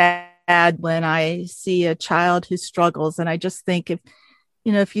makes me sad when I see a child who struggles. And I just think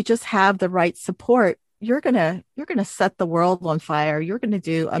if you just have the right support, you're going to set the world on fire. You're going to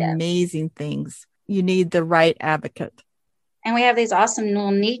do amazing things. You need the right advocate. And we have these awesome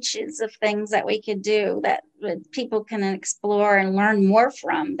little niches of things that we could do that people can explore and learn more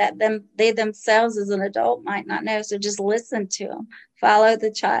from that they themselves as an adult might not know. So just listen to them, follow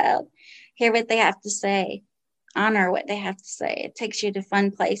the child, hear what they have to say, honor what they have to say. It takes you to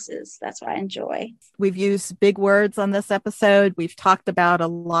fun places. That's what I enjoy. We've used big words on this episode. We've talked about a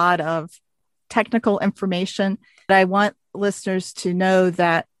lot of technical information. But I want listeners to know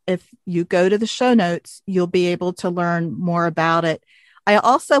that if you go to the show notes, you'll be able to learn more about it. I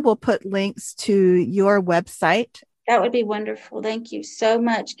also will put links to your website. That would be wonderful. Thank you so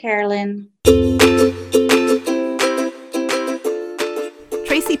much, Carolyn.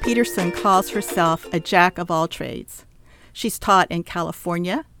 Tracy Peterson calls herself a jack of all trades. She's taught in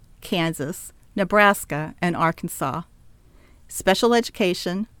California, Kansas, Nebraska, and Arkansas. Special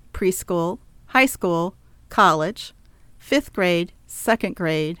education, preschool, high school, college, 5th grade, 2nd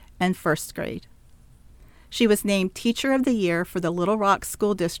grade, and 1st grade. She was named Teacher of the Year for the Little Rock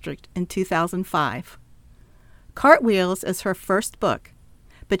School District in 2005. Cartwheels is her first book,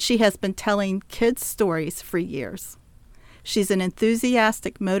 but she has been telling kids' stories for years. She's an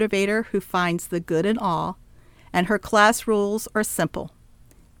enthusiastic motivator who finds the good in all, and her class rules are simple.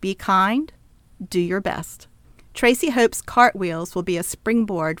 Be kind, do your best. Tracy hopes Cartwheels will be a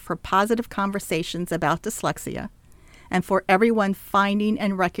springboard for positive conversations about dyslexia and for everyone finding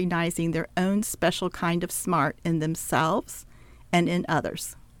and recognizing their own special kind of smart in themselves and in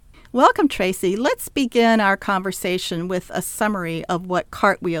others. Welcome, Tracy. Let's begin our conversation with a summary of what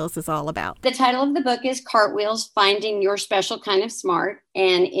Cartwheels is all about. The title of the book is Cartwheels, Finding Your Special Kind of Smart,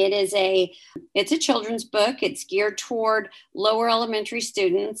 and it's a children's book. It's geared toward lower elementary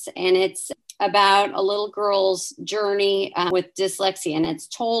students, and it's about a little girl's journey with dyslexia, and it's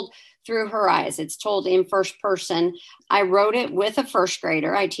told through her eyes. It's told in first person. I wrote it with a first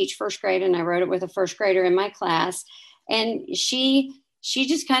grader. I teach first grade, and I wrote it with a first grader in my class. And she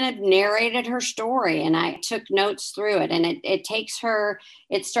just kind of narrated her story, and I took notes through it. And it takes her,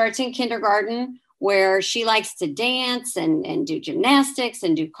 it starts in kindergarten, where she likes to dance and do gymnastics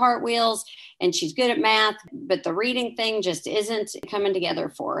and do cartwheels, and she's good at math, but the reading thing just isn't coming together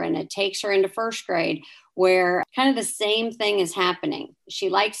for her. And it takes her into first grade, where kind of the same thing is happening. She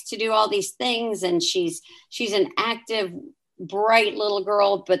likes to do all these things, and she's an active, bright little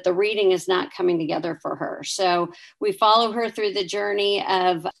girl, but the reading is not coming together for her. So we follow her through the journey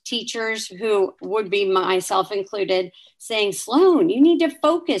of teachers, who would be myself included, saying, Sloan, you need to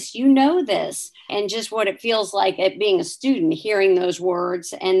focus, you know this, and just what it feels like at being a student, hearing those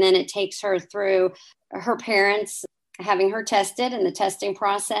words. And then it takes her through her parents having her tested and the testing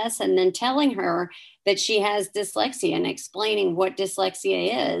process, and then telling her that she has dyslexia and explaining what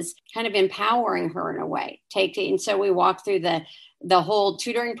dyslexia is, kind of empowering her in a way. And so we walk through the whole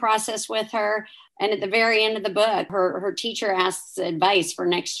tutoring process with her. And at the very end of the book, her teacher asks advice for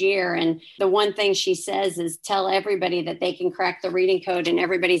next year. And the one thing she says is tell everybody that they can crack the reading code, and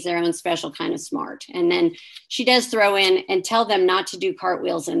everybody's their own special kind of smart. And then she does throw in and tell them not to do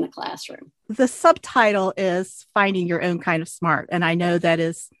cartwheels in the classroom. The subtitle is Finding Your Own Kind of Smart. And I know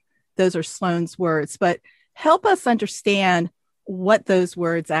those are Sloan's words, but help us understand what those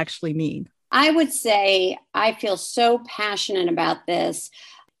words actually mean. I would say I feel so passionate about this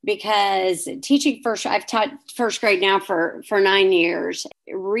because I've taught first grade now for 9 years.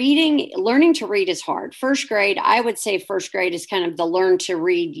 Learning to read is hard. First grade, I would say first grade is kind of the learn to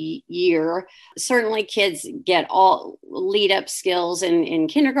read year. Certainly kids get all lead up skills in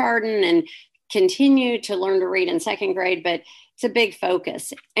kindergarten and continue to learn to read in second grade, but it's a big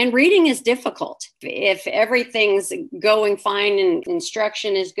focus. And reading is difficult. If everything's going fine and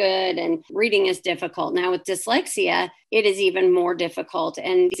instruction is good, and reading is difficult. Now with dyslexia, it is even more difficult,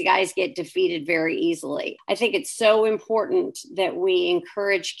 and these guys get defeated very easily. I think it's so important that we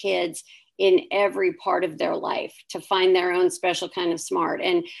encourage kids in every part of their life to find their own special kind of smart.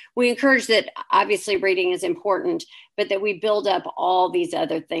 And we encourage that obviously reading is important, but that we build up all these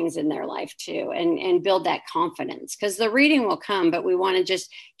other things in their life too, and build that confidence, because the reading will come, but we want to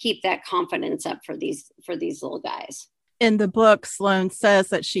just keep that confidence up for these little guys. In the book, Sloan says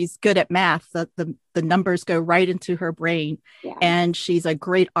that she's good at math, that the numbers go right into her brain. Yeah. And she's a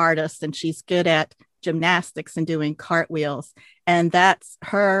great artist, and she's good at gymnastics and doing cartwheels. And that's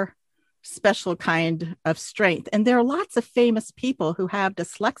her special kind of strength. And there are lots of famous people who have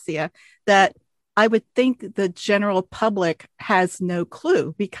dyslexia that I would think the general public has no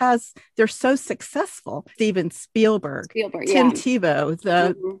clue because they're so successful. Steven Spielberg, Tim Tebow,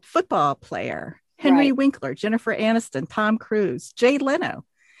 the football player, Henry Winkler, Jennifer Aniston, Tom Cruise, Jay Leno,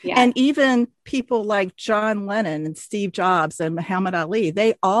 and even people like John Lennon and Steve Jobs and Muhammad Ali,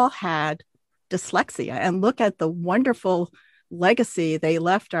 they all had dyslexia. And look at the wonderful legacy they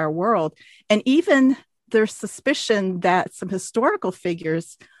left our world. And even there's suspicion that some historical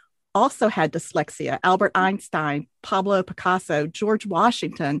figures also had dyslexia: Albert Einstein, Pablo Picasso, George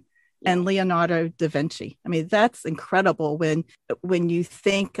Washington, and Leonardo da Vinci. I mean, that's incredible when you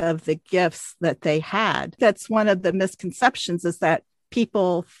think of the gifts that they had. That's one of the misconceptions, is that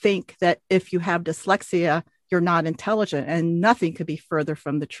people think that if you have dyslexia, you're not intelligent, and nothing could be further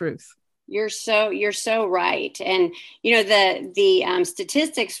from the truth. You're so right. And, the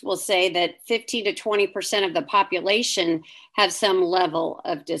statistics will say that 15 to 20% of the population have some level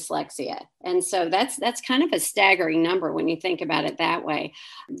of dyslexia. And so that's kind of a staggering number when you think about it that way.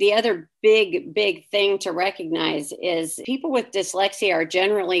 The other big thing to recognize is people with dyslexia are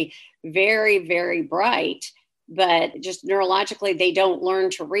generally very, very bright, but just neurologically, they don't learn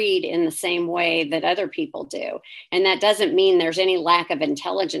to read in the same way that other people do. And that doesn't mean there's any lack of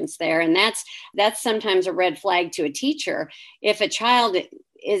intelligence there. And that's sometimes a red flag to a teacher. If a child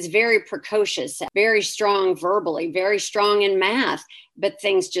is very precocious, very strong verbally, very strong in math, but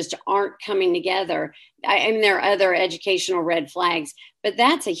things just aren't coming together. I mean, there are other educational red flags, but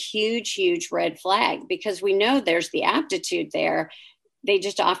that's a huge red flag, because we know there's the aptitude there. They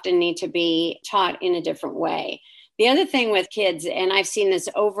just often need to be taught in a different way. The other thing with kids, and I've seen this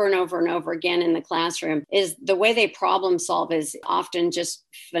over and over and over again in the classroom, is the way they problem solve is often just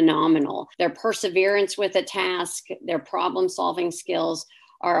phenomenal. Their perseverance with a task, their problem solving skills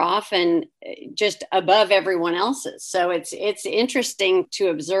are often just above everyone else's. So it's interesting to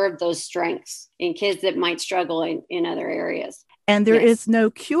observe those strengths in kids that might struggle in other areas. And there is no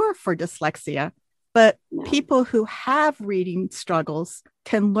cure for dyslexia. But people who have reading struggles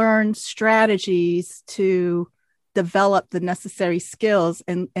can learn strategies to develop the necessary skills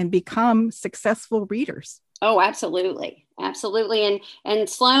and become successful readers. Oh, absolutely. Absolutely. And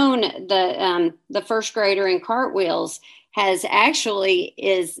Sloan, the first grader in cartwheels,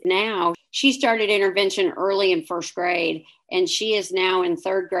 she started intervention early in first grade, and she is now in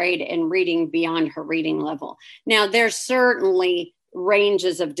third grade and reading beyond her reading level. Now, there's certainly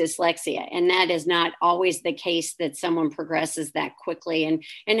ranges of dyslexia, and that is not always the case that someone progresses that quickly and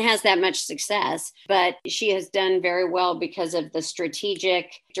has that much success, but she has done very well because of the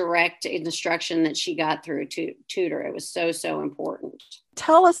strategic direct instruction that she got through to tutor. It was so important.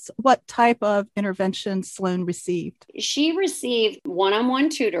 Tell us what type of intervention Sloan received. She received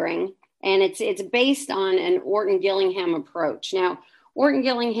one-on-one tutoring, and it's based on an Orton-Gillingham approach. Now,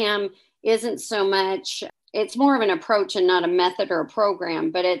 Orton-Gillingham isn't so much, it's more of an approach and not a method or a program,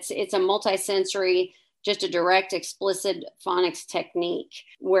 but it's a multisensory, just a direct, explicit phonics technique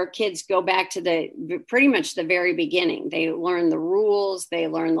where kids go back to pretty much the very beginning. They learn the rules, they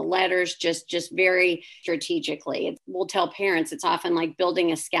learn the letters, just very strategically. We'll tell parents it's often like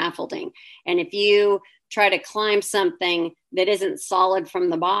building a scaffolding. And if you try to climb something that isn't solid from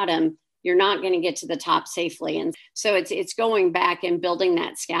the bottom, you're not going to get to the top safely. And so it's going back and building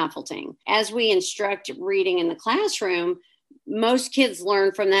that scaffolding. As we instruct reading in the classroom, most kids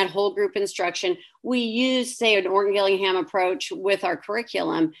learn from that whole group instruction. We use, say, an Orton-Gillingham approach with our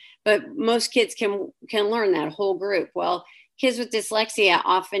curriculum, but most kids can learn that whole group. Well, kids with dyslexia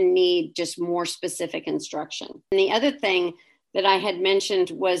often need just more specific instruction. And the other thing that I had mentioned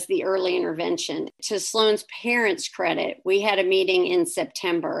was the early intervention. To Sloan's parents' credit, we had a meeting in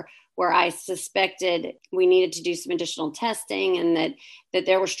September where I suspected we needed to do some additional testing and that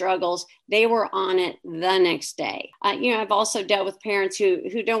there were struggles. They were on it the next day. I've also dealt with parents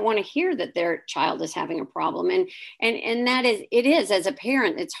who don't want to hear that their child is having a problem. And it is, as a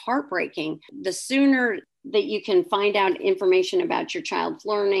parent, it's heartbreaking. The sooner that you can find out information about your child's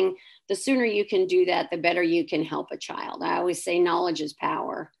learning, the sooner you can do that, the better you can help a child. I always say knowledge is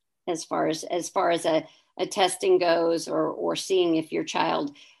power as far as a testing goes, or seeing if your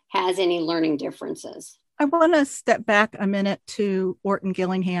child has any learning differences. I want to step back a minute to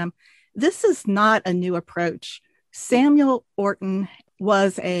Orton-Gillingham. This is not a new approach. Samuel Orton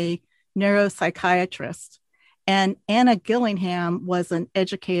was a neuropsychiatrist, And Anna Gillingham was an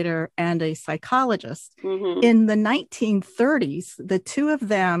educator and a psychologist. Mm-hmm. In the 1930s, the two of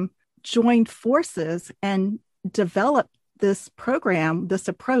them joined forces and developed this program, this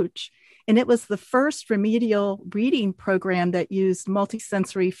approach. And it was the first remedial reading program that used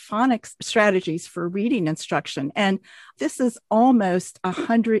multisensory phonics strategies for reading instruction. And this is almost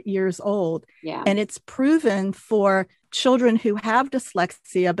 100 years old. Yeah. And it's proven for children who have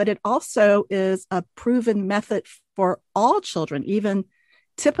dyslexia, but it also is a proven method for all children, even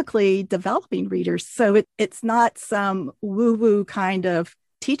typically developing readers. So it's not some woo-woo kind of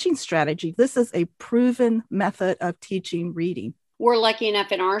teaching strategy. This is a proven method of teaching reading. We're lucky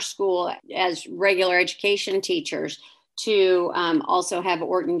enough in our school as regular education teachers to also have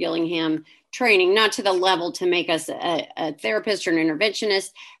Orton Gillingham training, not to the level to make us a therapist or an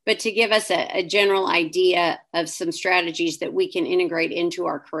interventionist, but to give us a general idea of some strategies that we can integrate into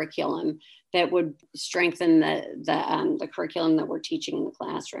our curriculum that would strengthen the curriculum that we're teaching in the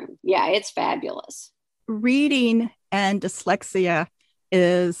classroom. Yeah, it's fabulous. Reading and dyslexia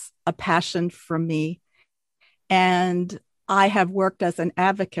is a passion for me. And I have worked as an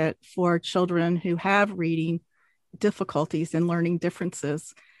advocate for children who have reading difficulties and learning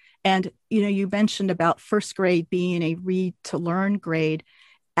differences. And, you mentioned about first grade being a read to learn grade.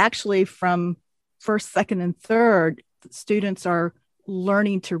 Actually, from first, second, and third, students are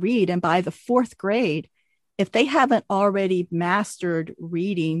learning to read. And by the fourth grade, if they haven't already mastered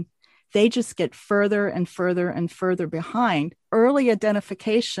reading, they just get further and further and further behind. Early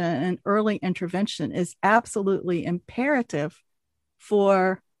identification and early intervention is absolutely imperative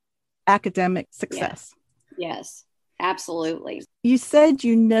for academic success. Yes, absolutely. You said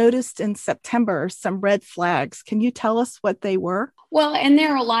you noticed in September some red flags. Can you tell us what they were? Well, and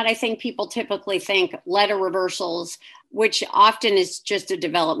there are a lot, I think people typically think letter reversals, which often is just a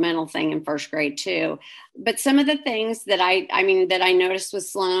developmental thing in first grade too. But some of the things that I noticed with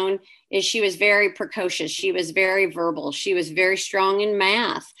Sloan is she was very precocious. She was very verbal. She was very strong in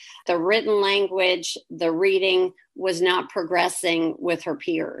math. The written language, the reading was not progressing with her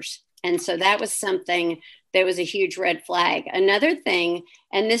peers. And so that was something that was a huge red flag. Another thing,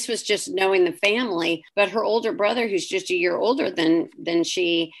 and this was just knowing the family, but her older brother, who's just a year older than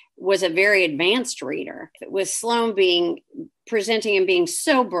she, was a very advanced reader. With Sloan presenting and being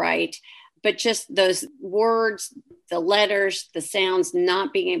so bright, but just those words, the letters, the sounds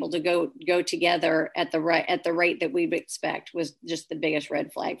not being able to go together at the rate that we would expect was just the biggest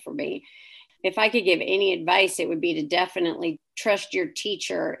red flag for me. If I could give any advice, it would be to definitely trust your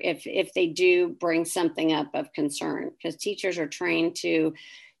teacher if they do bring something up of concern, because teachers are trained to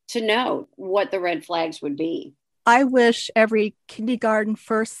know what the red flags would be. I wish every kindergarten,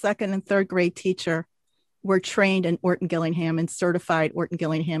 first, second, and third grade teacher were trained in Orton Gillingham and certified Orton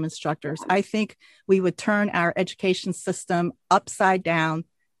Gillingham instructors. I think we would turn our education system upside down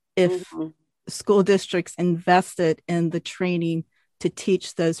if school districts invested in the training to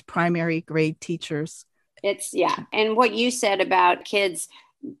teach those primary grade teachers. And what you said about kids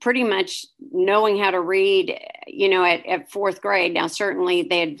pretty much knowing how to read, at fourth grade. Now, certainly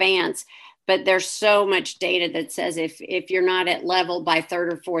they advance, but there's so much data that says if you're not at level by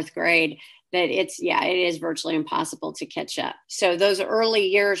third or fourth grade, that it is virtually impossible to catch up. So those early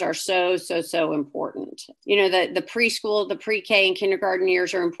years are so important. The preschool, the pre-K and kindergarten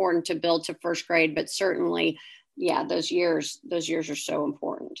years are important to build to first grade, but certainly, those years are so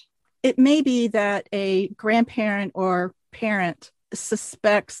important. It may be that a grandparent or parent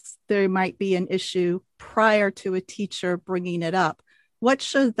suspects there might be an issue prior to a teacher bringing it up. What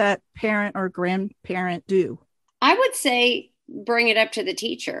should that parent or grandparent do? I would say bring it up to the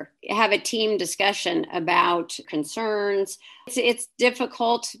teacher, have a team discussion about concerns. It's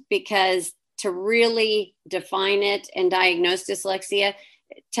difficult because to really define it and diagnose dyslexia,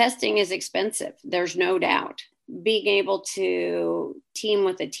 testing is expensive. There's no doubt. Being able to team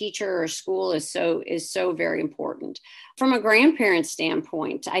with a teacher or school is so very important. From a grandparent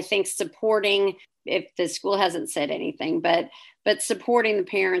standpoint, I think supporting, if the school hasn't said anything, but supporting the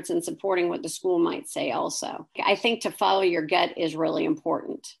parents and supporting what the school might say also. I think to follow your gut is really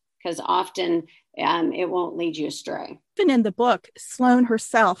important because often it won't lead you astray. Even in the book, Sloan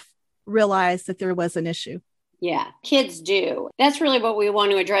herself realized that there was an issue. Yeah, kids do. That's really what we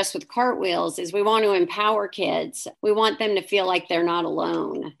want to address with Cartwheels is we want to empower kids. We want them to feel like they're not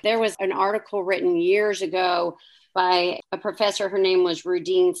alone. There was an article written years ago by a professor. Her name was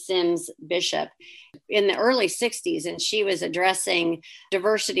Rudine Sims Bishop in the early 60s, and she was addressing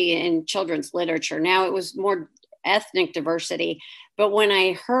diversity in children's literature. Now it was more ethnic diversity, but when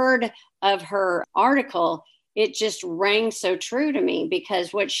I heard of her article, it just rang so true to me,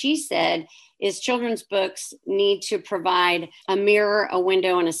 because what she said is children's books need to provide a mirror, a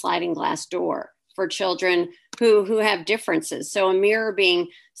window, and a sliding glass door for children who have differences. So a mirror being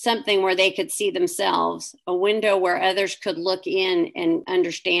something where they could see themselves, a window where others could look in and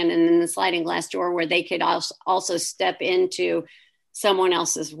understand, and then the sliding glass door where they could also step into someone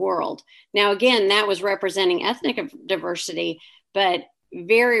else's world. Now, again, that was representing ethnic diversity, but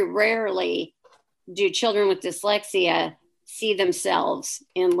very rarely do children with dyslexia see themselves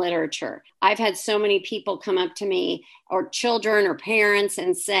in literature. I've had so many people come up to me, or children or parents,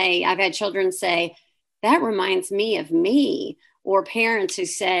 and say, I've had children say, that reminds me of me, or parents who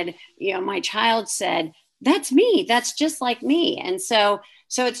said, my child said, that's me, that's just like me. And so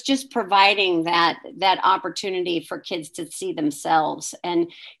it's just providing that opportunity for kids to see themselves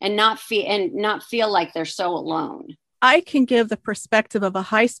and not feel like they're so alone. I can give the perspective of a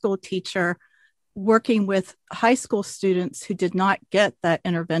high school teacher working with high school students who did not get that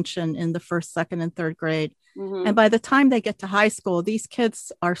intervention in the first, second, and third grade. Mm-hmm. And by the time they get to high school, these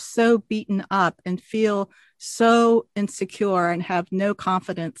kids are so beaten up and feel so insecure and have no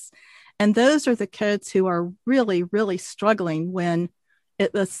confidence. And those are the kids who are really, really struggling when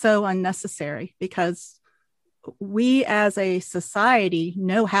it was so unnecessary, because we as a society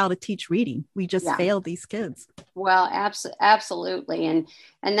know how to teach reading. We just fail these kids. Well, absolutely. And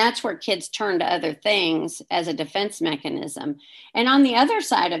that's where kids turn to other things as a defense mechanism. And on the other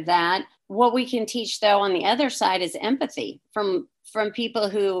side of that, what we can teach, though, on the other side is empathy from people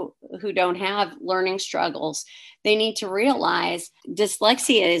who don't have learning struggles. They need to realize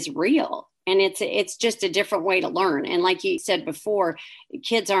dyslexia is real, and it's just a different way to learn. And like you said before,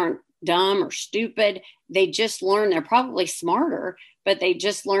 kids aren't dumb or stupid. They just learn. They're probably smarter, but they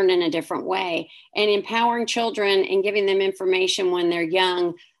just learn in a different way. And empowering children and giving them information when they're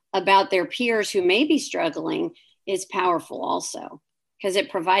young about their peers who may be struggling is powerful also, because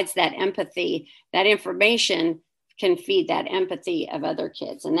it provides that empathy. That information can feed that empathy of other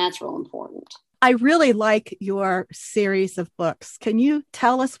kids, and that's real important. I really like your series of books. Can you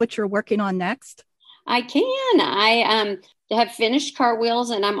tell us what you're working on next? I can. I have finished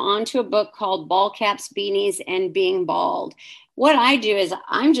Cartwheels, and I'm on to a book called Ball Caps, Beanies, and Being Bald. What I do is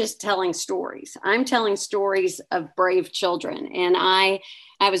I'm just telling stories. I'm telling stories of brave children. And I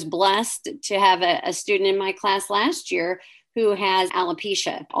was blessed to have a student in my class last year who has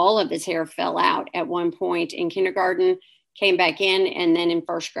alopecia. All of his hair fell out at one point in kindergarten, came back in, and then in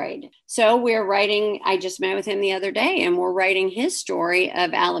first grade. So we're writing, I just met with him the other day, and we're writing his story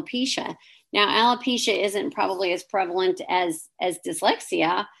of alopecia. Now, alopecia isn't probably as prevalent as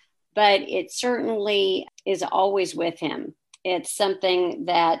dyslexia, but it certainly is always with him. It's something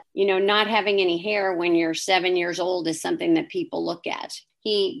that, not having any hair when you're 7 years old is something that people look at.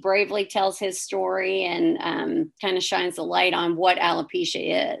 He bravely tells his story and kind of shines the light on what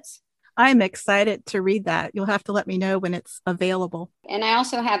alopecia is. I'm excited to read that. You'll have to let me know when it's available. And I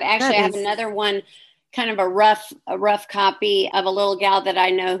also have another one, kind of a rough copy of a little gal that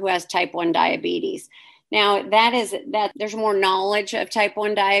I know who has type 1 diabetes. Now, that there's more knowledge of type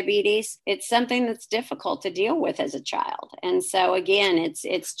 1 diabetes. It's something that's difficult to deal with as a child. And so again,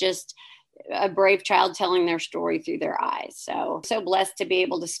 it's just a brave child telling their story through their eyes. So blessed to be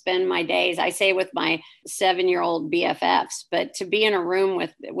able to spend my days, I say, with my 7-year-old BFFs, but to be in a room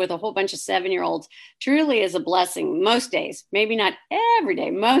with a whole bunch of 7-year-olds truly is a blessing most days, maybe not every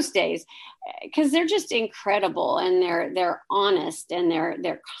day, most days, because they're just incredible, and they're honest, and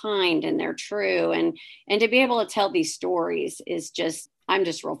they're kind, and they're true. And to be able to tell these stories is I'm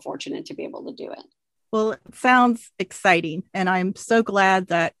just real fortunate to be able to do it. Well, it sounds exciting. And I'm so glad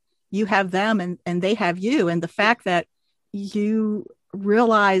that you have them and they have you. And the fact that you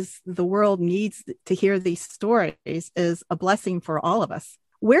realize the world needs to hear these stories is a blessing for all of us.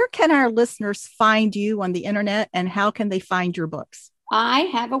 Where can our listeners find you on the internet, and how can they find your books? I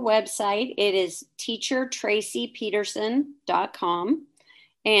have a website. It is teachertracypeterson.com.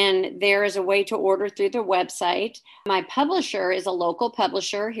 And there is a way to order through the website. My publisher is a local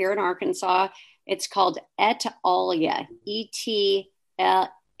publisher here in Arkansas. It's called Et Alia, ETALIA,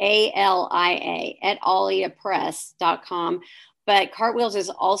 etaliapress.com. But Cartwheels is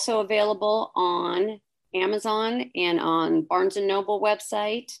also available on Amazon and on Barnes & Noble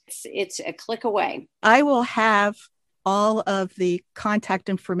website. It's a click away. I will have all of the contact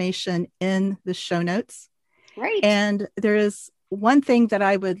information in the show notes. Great. And there is one thing that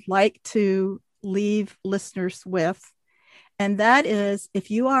I would like to leave listeners with, and that is, if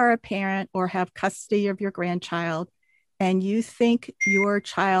you are a parent or have custody of your grandchild and you think your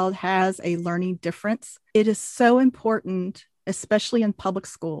child has a learning difference, it is so important, especially in public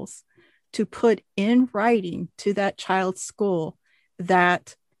schools, to put in writing to that child's school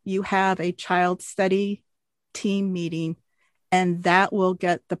that you have a child study team meeting, and that will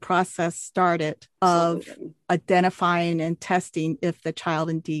get the process started of Absolutely. identifying and testing if the child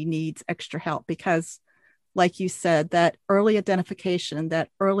indeed needs extra help. Because like you said, that early identification, that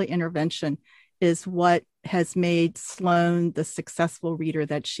early intervention is what has made Sloan the successful reader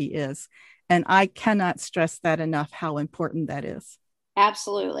that she is. And I cannot stress that enough, how important that is.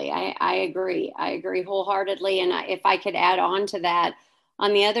 Absolutely. I agree. I agree wholeheartedly. And if I could add on to that,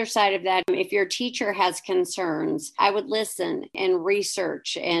 on the other side of that, if your teacher has concerns, I would listen and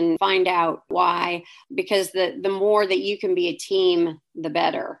research and find out why, because the more that you can be a team, the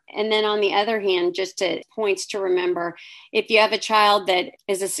better. And then on the other hand, just to points to remember, if you have a child that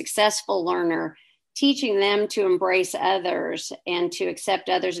is a successful learner, teaching them to embrace others and to accept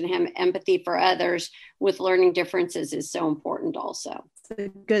others and have empathy for others with learning differences is so important also. It's a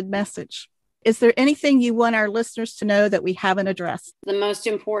good message. Is there anything you want our listeners to know that we haven't addressed? The most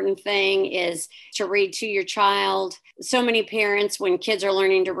important thing is to read to your child. So many parents, when kids are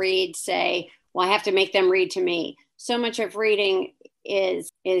learning to read, say, well, I have to make them read to me. So much of reading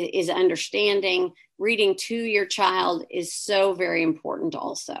is understanding. Reading to your child is so very important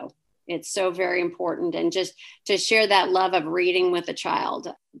also. It's so very important. And just to share that love of reading with a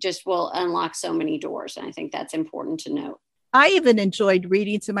child just will unlock so many doors. And I think that's important to note. I even enjoyed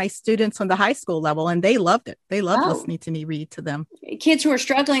reading to my students on the high school level, and they loved it. They loved listening to me read to them. Kids who are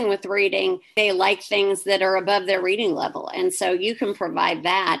struggling with reading, they like things that are above their reading level. And so you can provide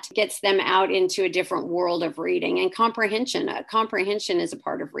that, gets them out into a different world of reading and comprehension. Comprehension is a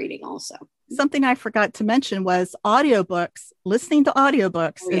part of reading also. Something I forgot to mention was audiobooks. Listening to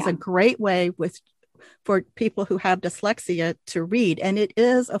audiobooks is a great way for people who have dyslexia to read. And it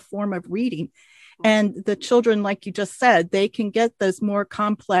is a form of reading. And the children, like you just said, they can get those more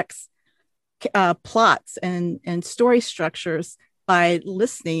complex plots and story structures by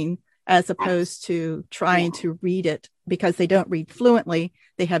listening, as opposed to trying to read it, because they don't read fluently.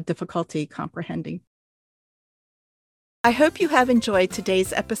 They have difficulty comprehending. I hope you have enjoyed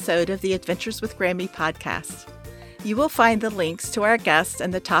today's episode of the Adventures with Grammy podcast. You will find the links to our guests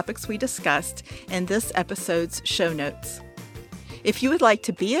and the topics we discussed in this episode's show notes. If you would like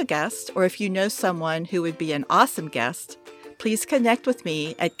to be a guest, or if you know someone who would be an awesome guest, please connect with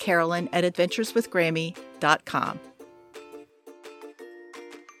me at Carolyn@adventureswithgrammy.com.